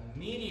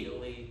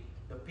 Immediately,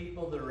 the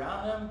people that are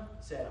around him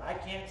said, I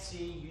can't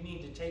see, you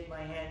need to take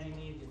my hand, you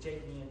need to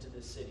take me into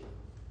this city.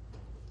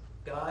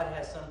 God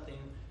has something,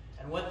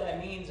 and what that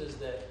means is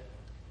that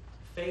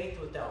faith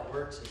without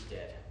works is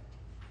dead.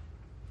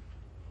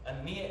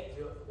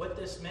 What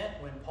this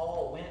meant when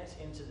Paul went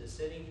into the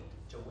city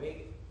to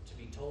wait, to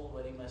be told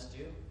what he must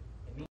do,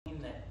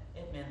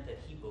 it meant that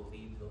he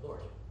believed the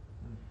Lord.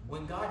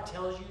 When God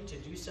tells you to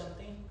do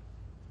something,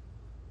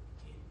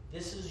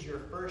 this is your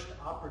first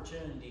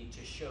opportunity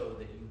to show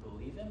that you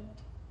believe him,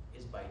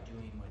 is by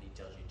doing what he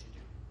tells you to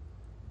do.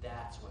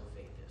 That's what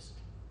faith is.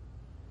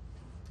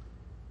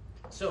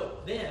 So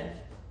then,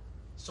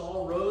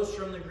 Saul rose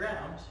from the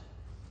ground.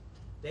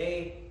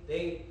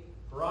 They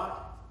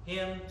brought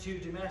him to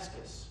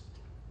Damascus.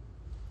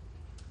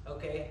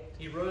 Okay,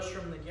 he rose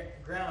from the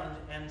ground,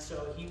 and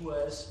so he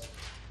was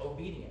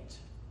obedient.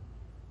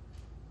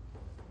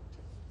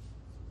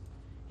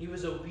 He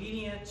was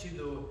obedient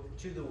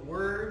to the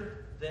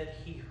word that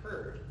he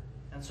heard.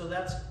 And so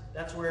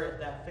that's where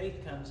that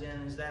faith comes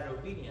in, is that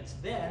obedience.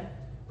 Then,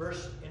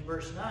 in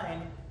verse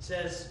 9,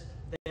 says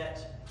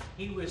that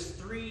he was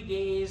 3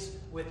 days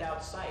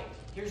without sight.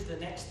 Here's the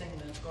next thing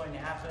that's going to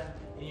happen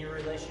in your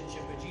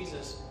relationship with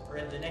Jesus, or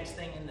the next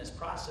thing in this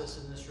process,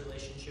 in this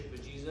relationship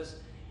with Jesus,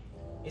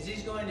 is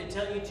he's going to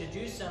tell you to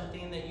do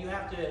something that you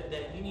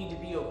need to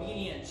be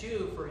obedient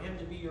to for him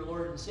to be your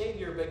Lord and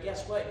Savior. But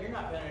guess what? You're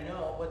not going to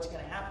know what's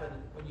going to happen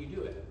when you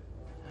do it.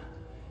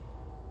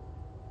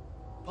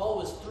 Paul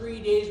was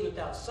 3 days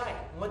without sight.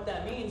 And what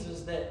that means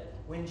is that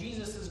when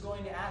Jesus is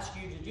going to ask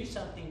you to do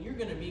something, you're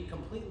going to be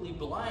completely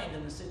blind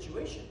in the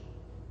situation.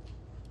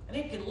 And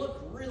it can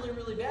look really,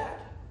 really bad.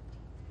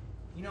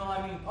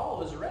 Paul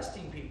was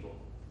arresting people.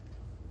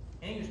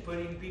 And he was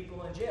putting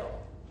people in jail.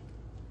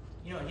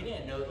 He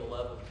didn't know the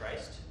love of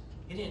Christ.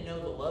 He didn't know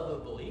the love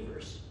of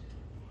believers.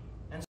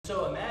 And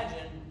so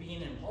imagine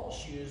being in Paul's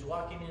shoes,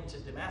 walking into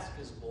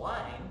Damascus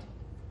blind,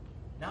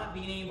 not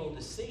being able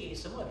to see.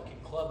 Someone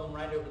could club him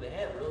right over the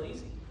head real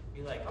easy.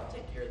 Be like, I'll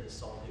take care of this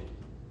Saul dude.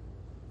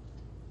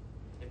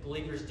 If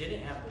believers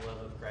didn't have the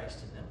love of Christ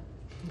in them.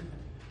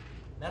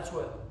 That's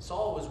what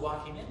Saul was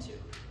walking into.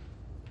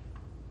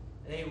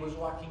 And he was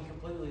walking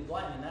completely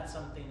blind, and that's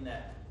something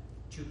that,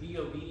 to be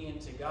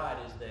obedient to God,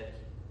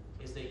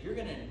 is that you're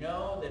going to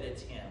know that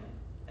it's him,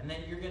 and then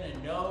you're going to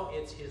know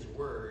it's his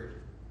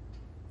word,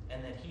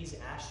 and that he's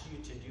asked you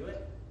to do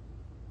it,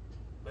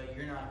 but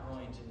you're not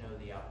going to know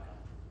the outcome.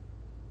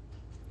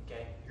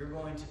 Okay? You're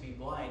going to be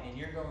blind, and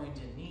you're going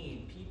to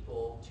need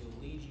people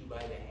to lead you by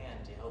the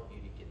hand to help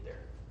you to get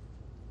there.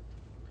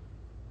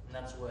 And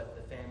that's what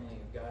the family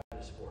of God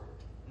is for.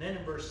 And then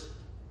in verse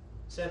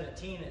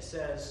 17 it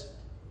says,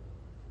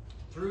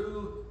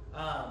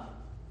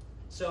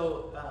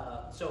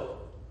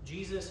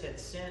 Jesus had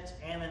sent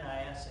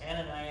Ananias.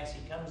 Ananias,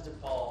 he comes to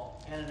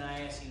Paul.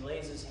 Ananias, he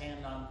lays his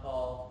hand on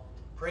Paul,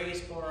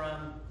 prays for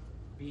him,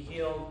 be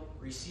healed,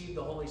 receive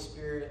the Holy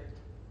Spirit.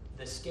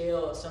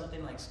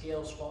 Something like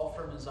scales fall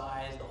from his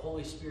eyes. The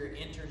Holy Spirit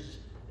enters.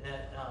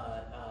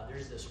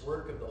 There's this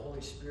work of the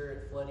Holy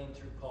Spirit flooding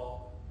through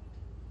Paul.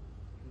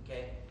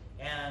 Okay?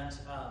 And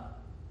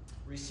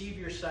receive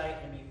your sight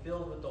and be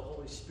filled with the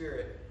Holy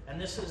Spirit. And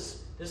this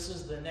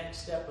is the next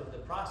step of the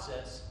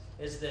process,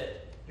 is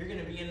that you're going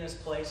to be in this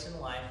place in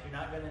life. You're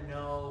not going to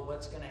know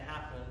what's going to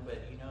happen,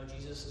 but you know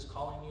Jesus is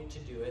calling you to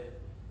do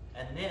it.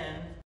 And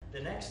then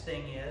the next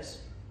thing is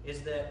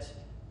that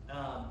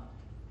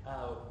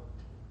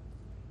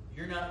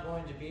you're not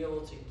going to be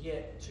able to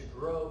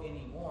grow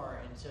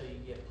anymore until you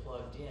get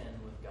plugged in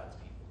with God's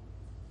people.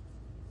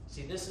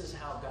 See, this is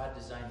how God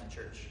designed the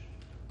church.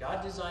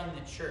 God designed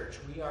the church.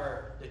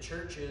 The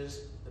church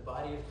is the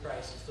body of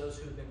Christ. It's those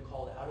who have been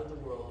called out of the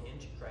world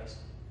into Christ.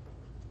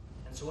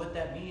 And so what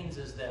that means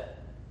is that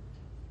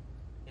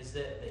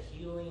the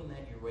healing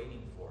that you're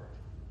waiting for,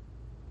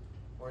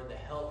 or the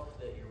help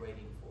that you're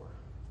waiting for,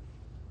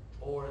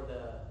 or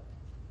the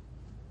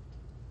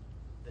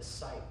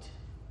sight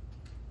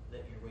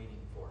that you're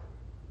waiting for,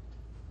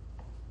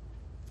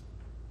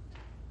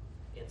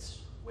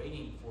 it's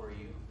waiting for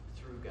you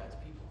through God's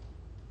people.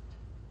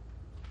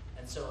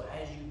 And so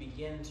as you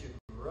begin to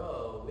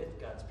grow with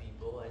God's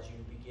people, as you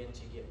begin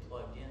to get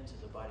plugged into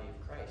the body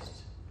of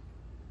Christ,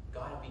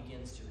 God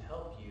begins to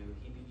help you.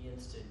 He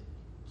begins to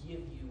give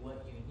you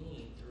what you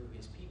need through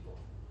his people.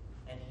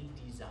 and he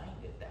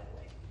designed it that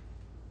way.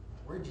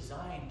 We're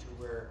designed to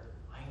where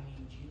I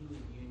need you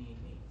and you need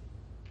me.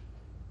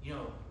 You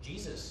know,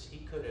 Jesus, he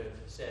could have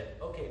said,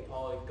 okay,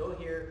 Paul, go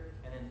here,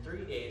 and in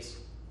 3 days,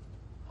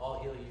 I'll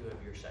heal you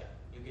of your sight.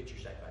 You'll get your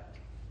sight back.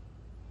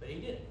 But he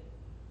didn't.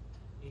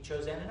 He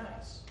chose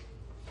Ananias.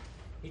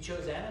 He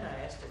chose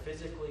Ananias to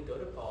physically go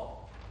to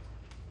Paul.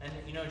 And,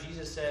 you know,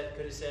 Jesus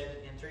could have said,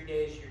 in 3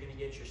 days, you're going to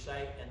get your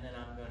sight, and then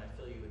I'm going to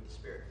fill you with the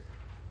Spirit.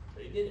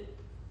 But he didn't.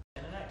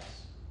 Ananias.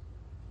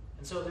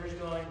 And so there's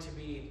going to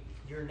be,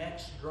 your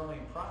next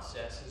growing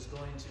process is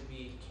going to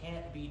be,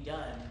 can't be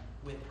done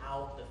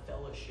without the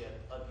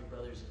fellowship of your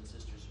brothers and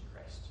sisters in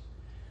Christ.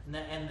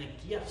 And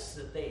the gifts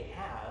that they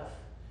have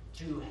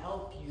to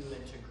help you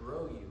and to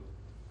grow you.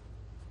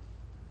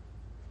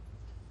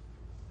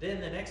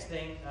 Then the next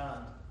thing,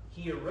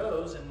 he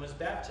arose and was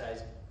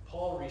baptized.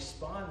 Paul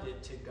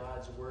responded to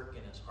God's work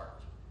in his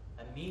heart.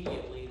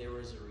 Immediately there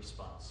was a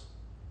response.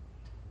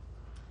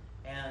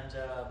 And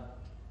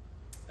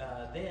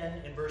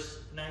then in verse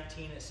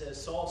 19 it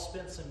says, Saul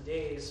spent some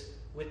days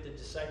with the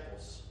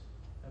disciples.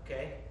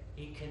 Okay?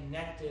 He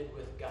connected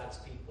with God's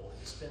people.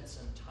 He spent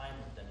some time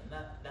with them.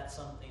 And that's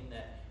something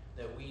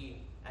that we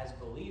as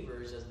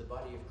believers, as the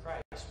body of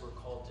Christ, we're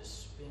called to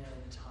spend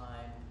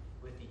time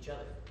with each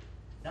other.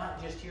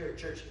 Not just here at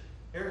church.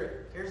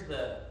 Here's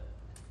the,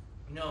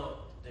 you know,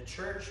 the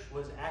church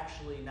was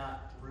actually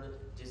not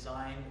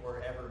designed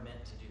or ever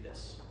meant to do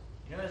this.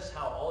 You notice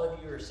how all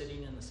of you are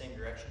sitting in the same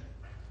direction?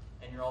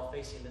 And you're all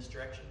facing this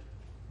direction?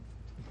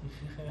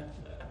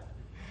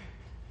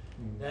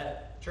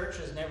 That church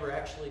was never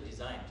actually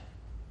designed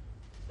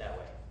that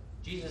way.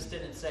 Jesus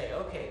didn't say,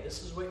 okay,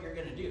 this is what you're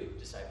going to do,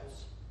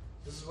 disciples.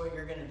 This is what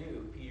you're going to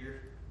do,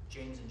 Peter,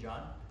 James, and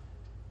John.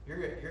 You're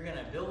going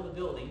to build a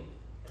building,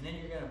 and then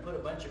you're going to put a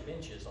bunch of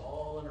benches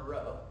all in a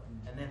row,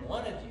 and then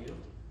one of you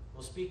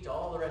will speak to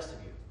all the rest of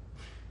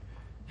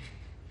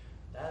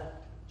you.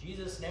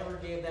 Jesus never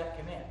gave that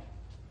command.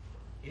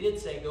 He did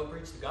say, go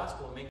preach the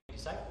gospel and make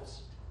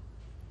disciples.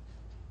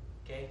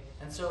 Okay?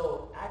 And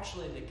so,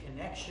 actually, the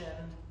connection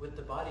with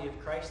the body of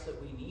Christ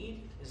that we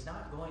need is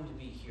not going to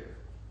be here.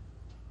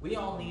 We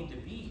all need to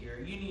be here.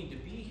 You need to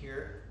be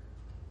here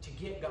to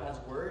get God's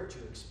word, to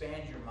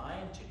expand your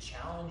mind, to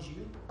challenge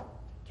you,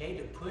 okay,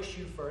 to push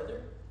you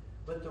further.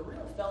 But the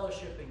real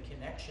fellowship and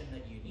connection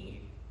that you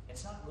need,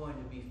 it's not going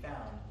to be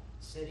found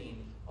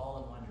sitting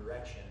all in one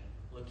direction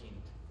looking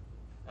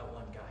at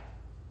one guy.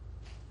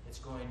 It's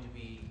going to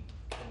be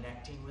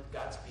connecting with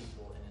God's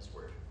people in his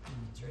word.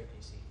 That's right,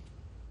 DC.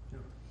 Yeah.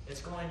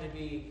 It's going to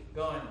be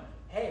going,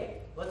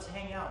 hey, let's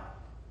hang out.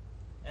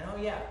 And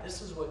oh yeah,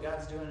 this is what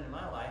God's doing in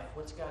my life.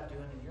 What's God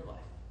doing in your life?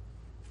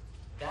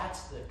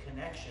 That's the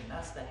connection.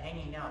 That's the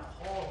hanging out.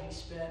 Paul, he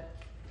spent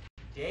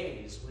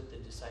days with the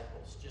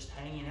disciples, just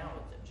hanging out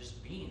with them,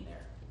 just being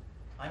there.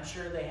 I'm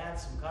sure they had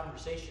some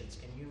conversations.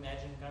 Can you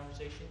imagine a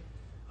conversation?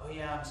 Oh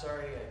yeah, I'm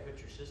sorry I put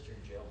your sister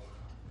in jail.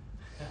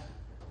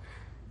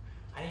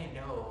 I didn't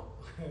know,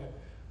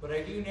 but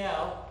I do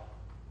now.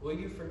 Will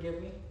you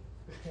forgive me?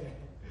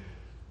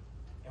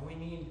 And we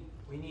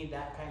need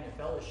that kind of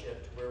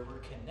fellowship to where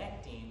we're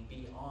connecting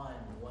beyond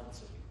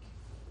once a week,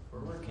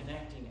 where we're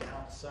connecting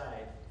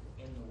outside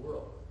in the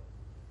world.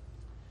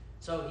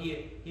 So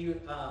he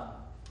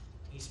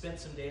spent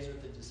some days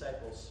with the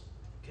disciples,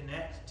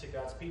 connect to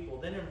God's people.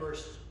 Then in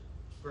verse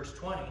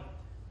 20,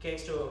 okay,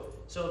 so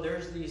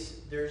there's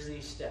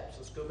these steps.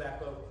 Let's go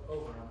back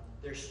over them.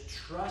 There's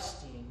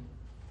trusting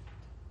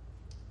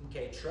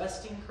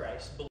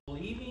Christ,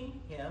 believing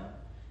him,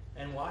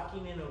 and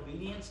walking in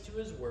obedience to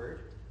his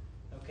word,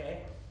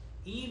 okay,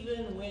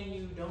 even when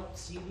you don't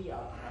see the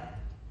outcome,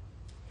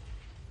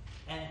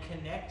 and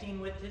connecting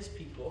with his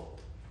people,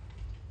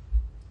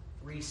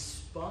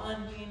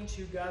 responding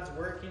to God's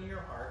work in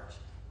your heart,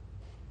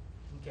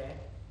 okay,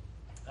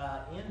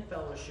 in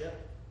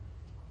fellowship.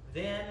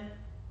 Then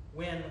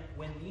when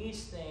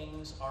these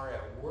things are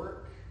at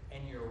work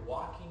and you're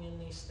walking in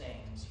these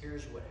things,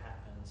 here's what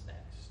happens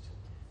next.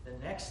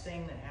 The next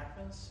thing that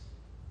happens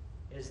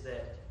is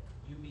that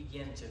you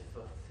begin to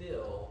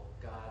fulfill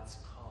God's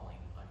calling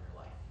on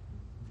your life.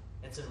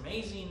 It's an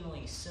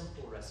amazingly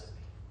simple recipe.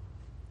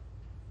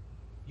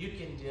 You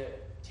can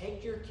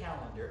take your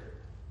calendar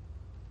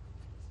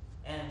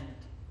and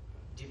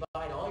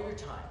divide all your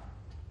time.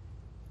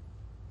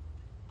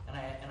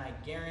 And I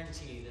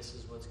guarantee this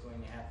is what's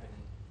going to happen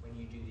when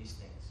you do these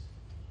things.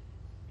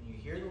 When you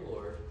hear the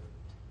Lord,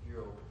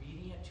 you're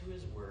obedient to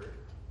his word,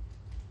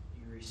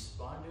 you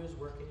respond to his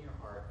work in your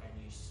heart,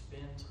 and you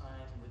spend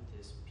time with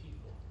his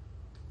people,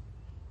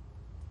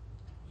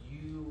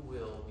 you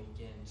will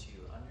begin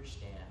to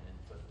understand and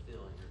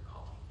fulfill your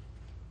calling.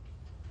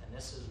 And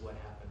this is what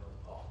happened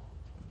with Paul.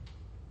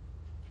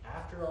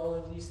 After all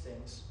of these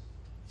things,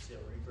 so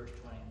read verse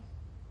 20. It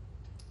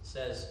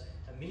says,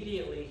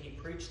 immediately he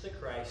preached the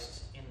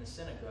Christ in the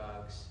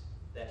synagogues,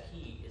 that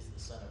he is the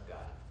Son of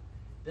God.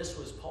 This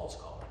was Paul's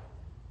calling.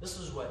 This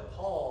is what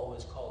Paul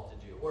was called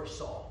to do, or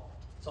Saul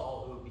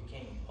who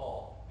became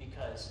Paul,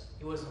 because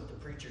he wasn't the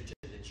preacher to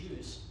the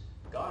Jews.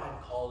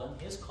 God called him,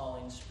 his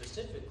calling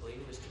specifically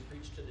was to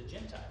preach to the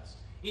Gentiles.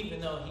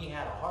 Even though he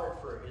had a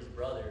heart for his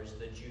brothers,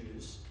 the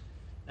Jews,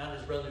 not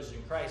his brothers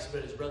in Christ,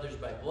 but his brothers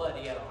by blood,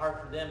 he had a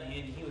heart for them, and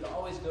he would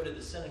always go to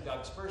the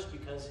synagogues first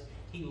because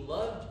he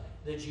loved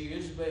the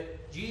Jews,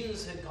 but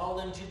Jesus had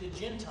called him to the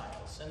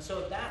Gentiles. And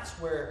so that's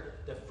where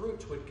the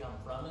fruit would come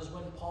from, is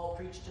when Paul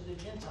preached to the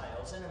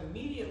Gentiles. And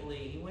immediately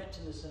he went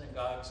to the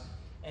synagogues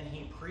and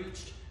he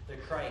preached the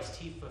Christ.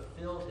 He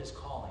fulfilled his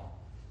calling.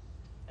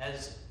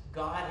 As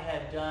God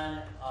had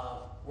done a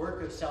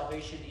work of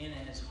salvation in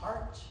his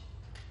heart,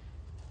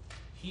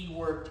 he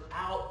worked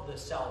out the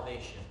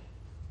salvation.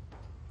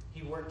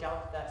 He worked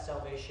out that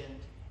salvation,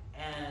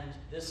 and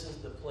this is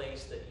the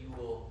place that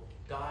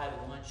God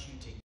wants you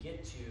to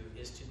get to,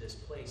 is to this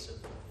place of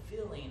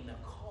fulfilling the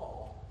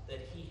call that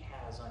he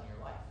has on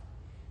your life.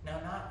 Now,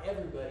 not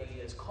everybody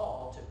is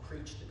called to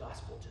preach the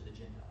gospel to the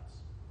Gentiles.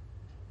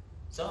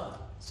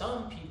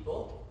 Some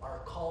people are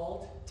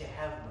called to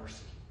have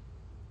mercy.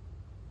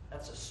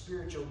 That's a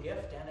spiritual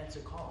gift, and it's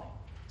a calling.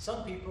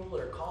 Some people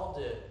are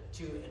called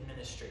to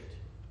administrate.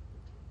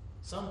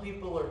 Some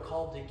people are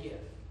called to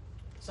give.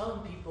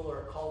 Some people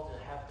are called to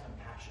have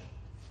compassion.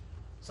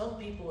 Some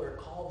people are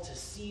called to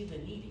see the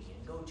needy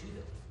and go to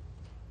them.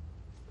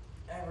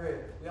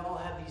 We all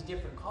have these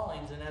different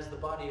callings, and as the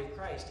body of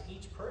Christ,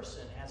 each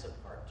person has a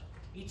part.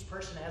 Each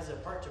person has a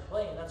part to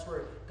play, and that's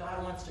where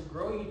God wants to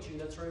grow you to.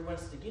 That's where he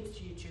wants to get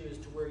you to, is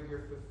to where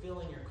you're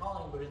fulfilling your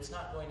calling, but it's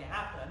not going to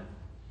happen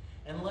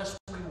unless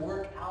we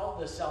work out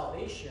the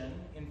salvation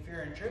in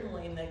fear and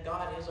trembling that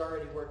God has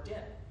already worked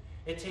in.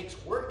 It takes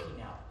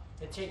working out.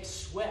 It takes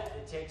sweat.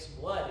 It takes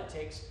blood. It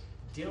takes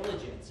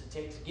diligence. It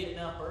takes getting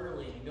up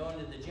early and going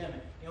to the gym.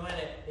 You know,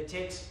 and it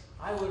takes,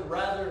 I would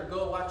rather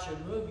go watch a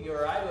movie,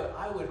 or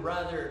I would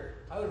rather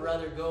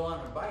go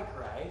on a bike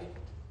ride.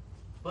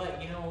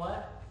 But you know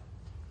what?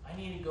 I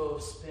need to go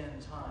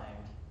spend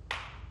time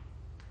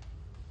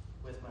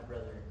with my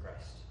brother in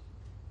Christ.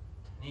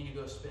 I need to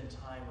go spend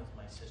time with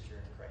my sister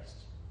in Christ.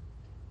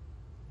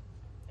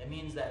 It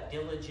means that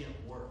diligent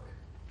work.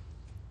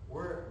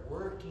 We're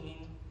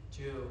working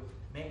to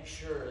make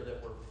sure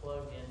that we're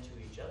plugged into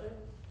each other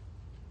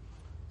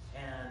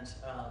and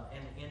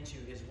into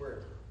his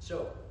word.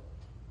 So,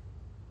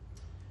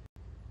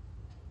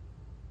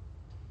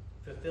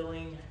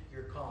 fulfilling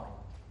your calling.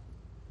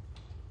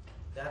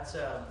 That's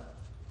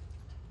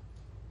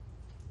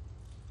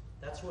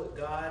what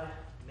God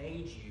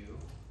made you.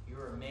 You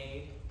were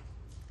made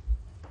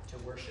to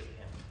worship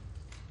him.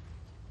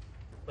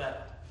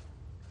 But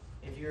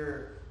if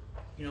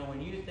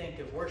when you think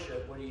of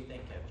worship, what do you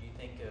think of? Do you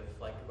think of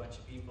like a bunch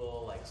of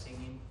people like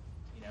singing?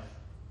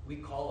 We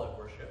call it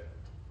worship.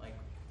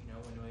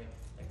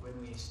 When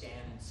we stand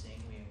and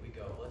sing, we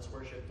go, let's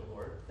worship the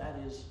Lord. That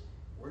is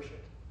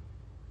worship.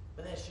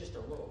 But that's just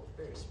a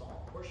very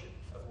small portion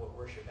of what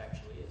worship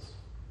actually is.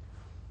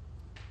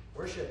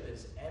 Worship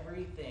is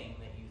everything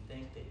that you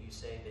think, that you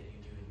say, that you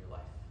do in your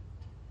life.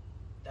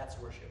 That's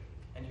worship.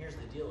 And here's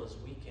the deal, is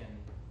we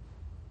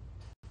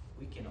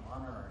can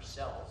honor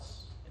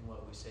ourselves in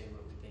what we say,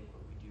 what we think,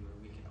 what we do, or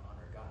we can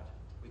honor God.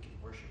 We can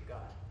worship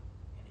God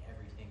in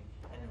everything.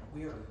 And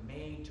we are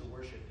made to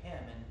worship him.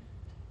 And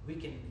you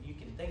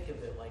can think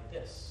of it like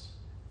this.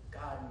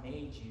 God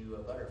made you a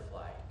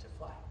butterfly to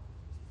fly.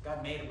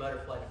 God made a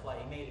butterfly to fly.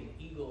 He made an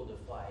eagle to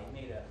fly. He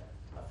made a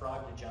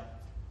frog to jump.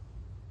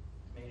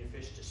 He made a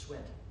fish to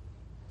swim.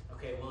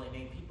 Okay, well, he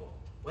made people.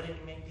 What did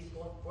he make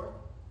people for?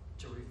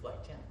 To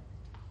reflect him.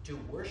 To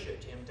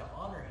worship him, to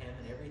honor him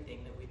in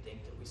everything that we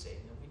think, that we say,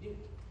 and that we do.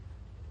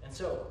 And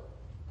so,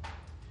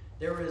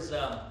 there was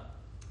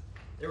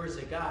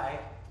a guy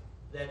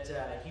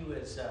that he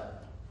was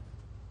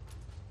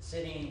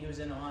sitting. He was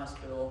in a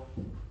hospital,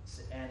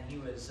 and he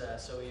was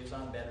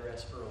on bed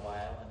rest for a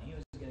while, and he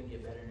was going to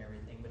get better and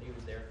everything, but he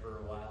was there for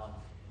a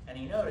while, and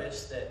he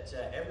noticed that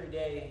every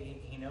day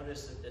he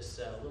noticed that this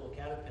little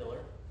caterpillar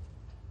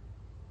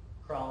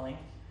crawling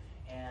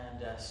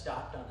and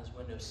stopped on his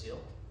windowsill.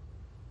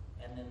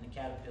 And then the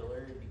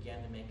caterpillar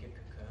began to make a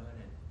cocoon,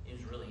 and he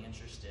was really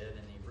interested,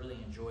 and he really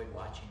enjoyed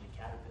watching the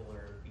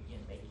caterpillar begin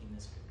making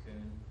this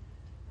cocoon,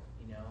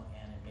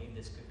 and it made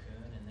this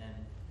cocoon,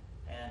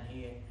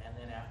 and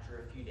then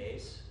after a few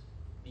days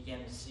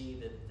began to see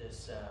that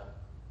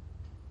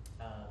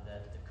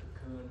that the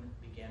cocoon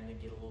began to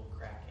get a little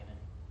crack in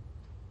it.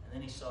 And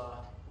then he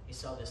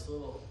saw this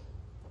little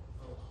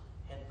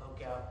head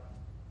poke out,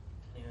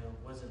 and it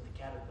wasn't the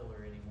caterpillar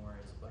anymore,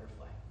 it was a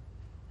butterfly.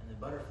 And the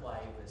butterfly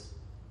was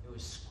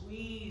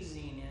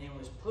squeezing, and it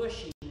was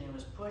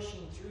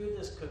pushing through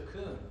this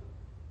cocoon.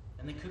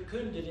 And the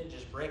cocoon didn't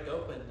just break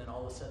open and then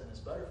all of a sudden this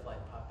butterfly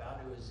popped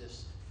out. It was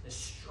this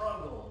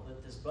struggle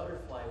that this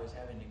butterfly was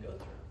having to go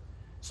through.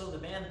 So the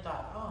man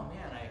thought, oh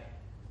man,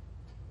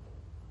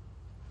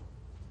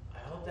 I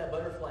hope that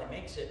butterfly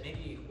makes it.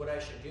 Maybe what I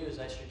should do is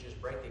I should just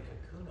break the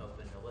cocoon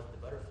open to let the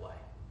butterfly.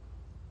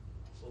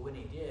 Well, when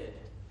he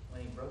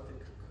broke the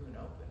cocoon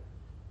open,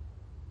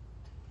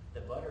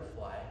 the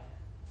butterfly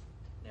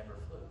never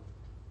flew.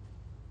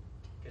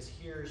 Because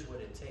here's what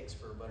it takes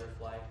for a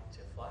butterfly to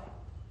fly.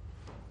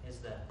 is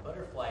that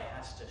butterfly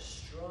has to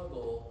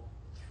struggle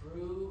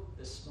through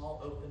the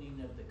small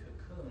opening of the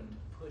cocoon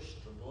to push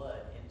the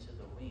blood into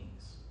the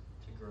wings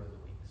to grow the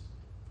wings.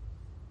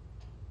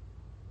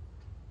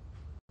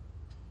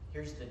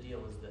 Here's the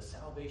deal, is the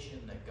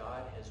salvation that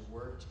God has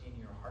worked in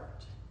your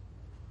heart,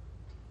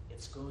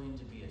 it's going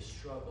to be a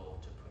struggle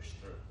to push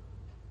through.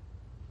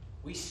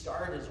 We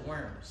start as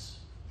worms.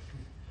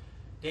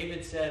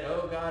 David said,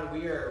 "Oh God,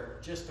 we are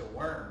just a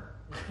worm."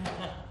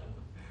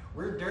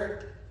 We're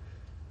dirt.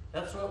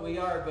 That's what we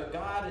are. But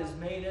God has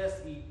made us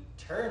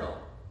eternal.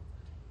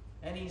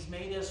 And He's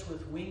made us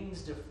with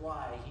wings to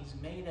fly. He's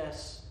made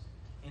us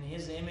in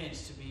His image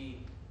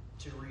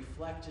to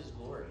reflect His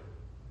glory.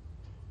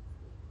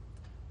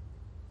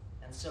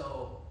 And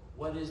so,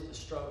 what is the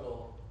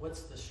struggle?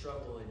 What's the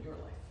struggle in your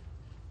life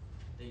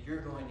that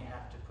you're going to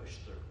have to push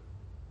through?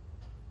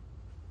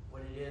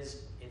 What it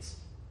is, it's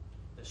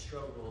the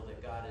struggle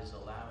that God is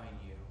allowing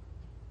you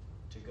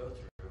to go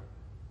through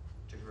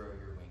to grow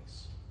your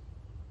wings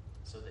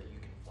so that you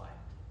can fly.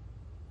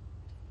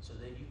 So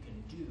that you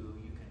can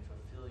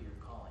fulfill your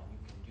calling. You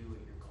can do what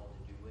you're called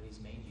to do, what He's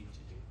made you to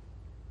do,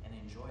 and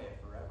enjoy it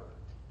forever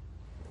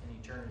in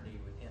eternity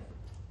with Him.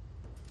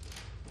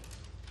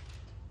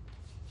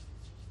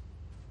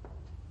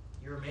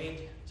 You're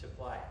made to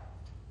fly.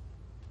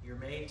 You're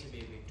made to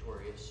be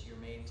victorious. You're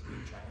made to be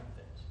triumphant.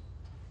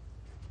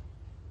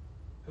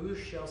 Who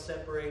shall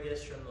separate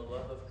us from the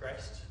love of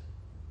Christ?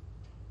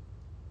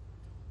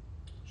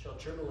 Shall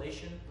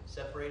tribulation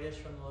separate us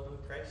from the love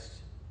of Christ?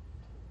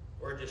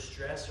 Or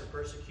distress, or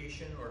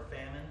persecution, or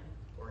famine,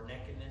 or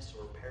nakedness,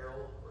 or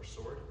peril, or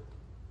sword?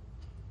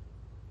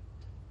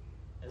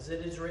 As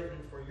it is written,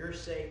 for your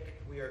sake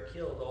we are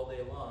killed all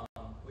day long.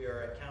 We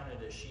are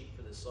accounted as sheep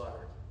for the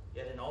slaughter.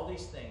 Yet in all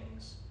these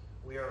things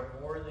we are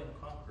more than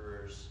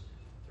conquerors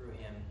through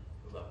Him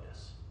who loved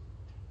us.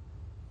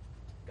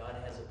 God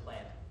has a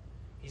plan.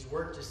 He's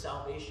worked a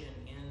salvation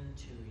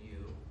into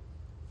you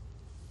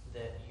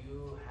that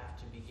you have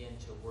to begin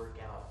to work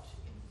out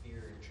in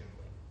fear and trembling.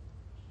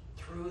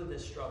 Through the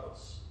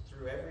struggles,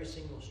 through every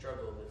single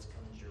struggle that's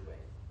comes your way.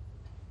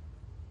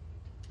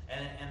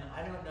 And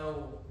I don't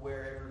know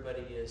where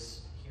everybody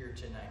is here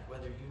tonight,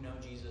 whether you know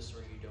Jesus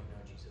or you don't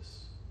know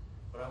Jesus.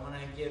 But I want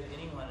to give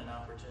anyone an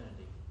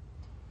opportunity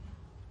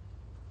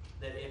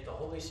that if the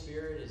Holy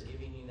Spirit is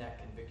giving you that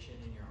conviction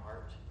in your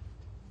heart,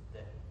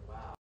 that,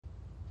 wow,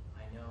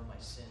 I know my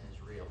sin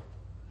is real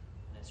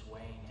and it's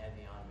weighing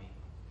heavy on me.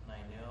 And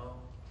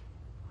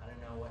I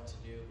don't know what to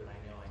do, but I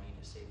know I need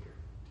a Savior.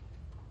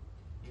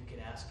 You can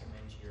ask Him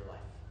into your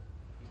life.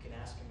 You can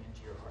ask Him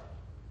into your heart.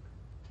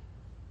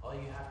 All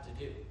you have to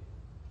do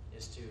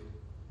is to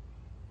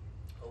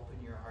open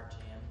your heart to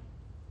Him.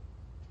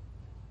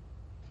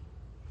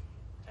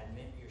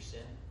 Admit your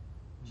sin.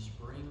 Just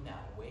bring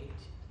that weight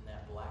and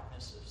that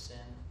blackness of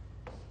sin,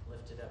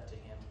 lift it up to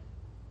Him,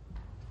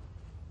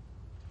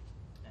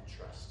 and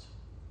trust.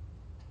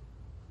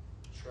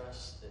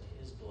 Trust that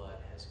His blood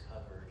has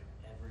covered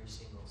every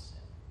single sin,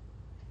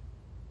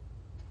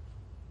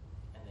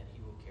 and that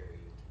He will carry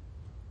you.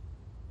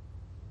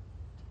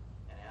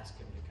 And ask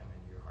Him to come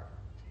into your heart.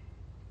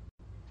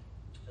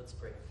 Let's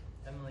pray.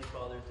 Heavenly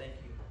Father, thank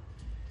you.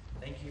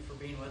 Thank you for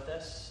being with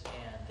us,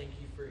 and thank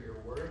you for your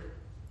word.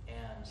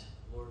 And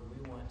Lord,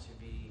 we want to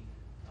be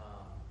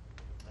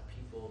a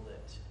people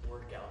that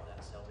work out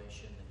that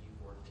salvation that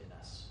you've worked in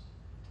us.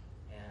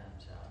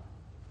 And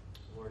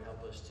Lord,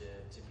 help us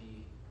to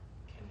be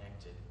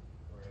connected.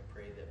 Lord, I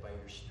pray that by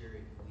your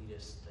Spirit you lead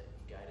us, that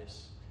you guide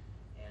us,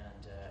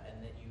 and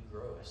that you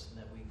grow us,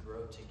 and that we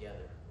grow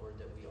together. Lord,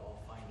 that we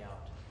all find out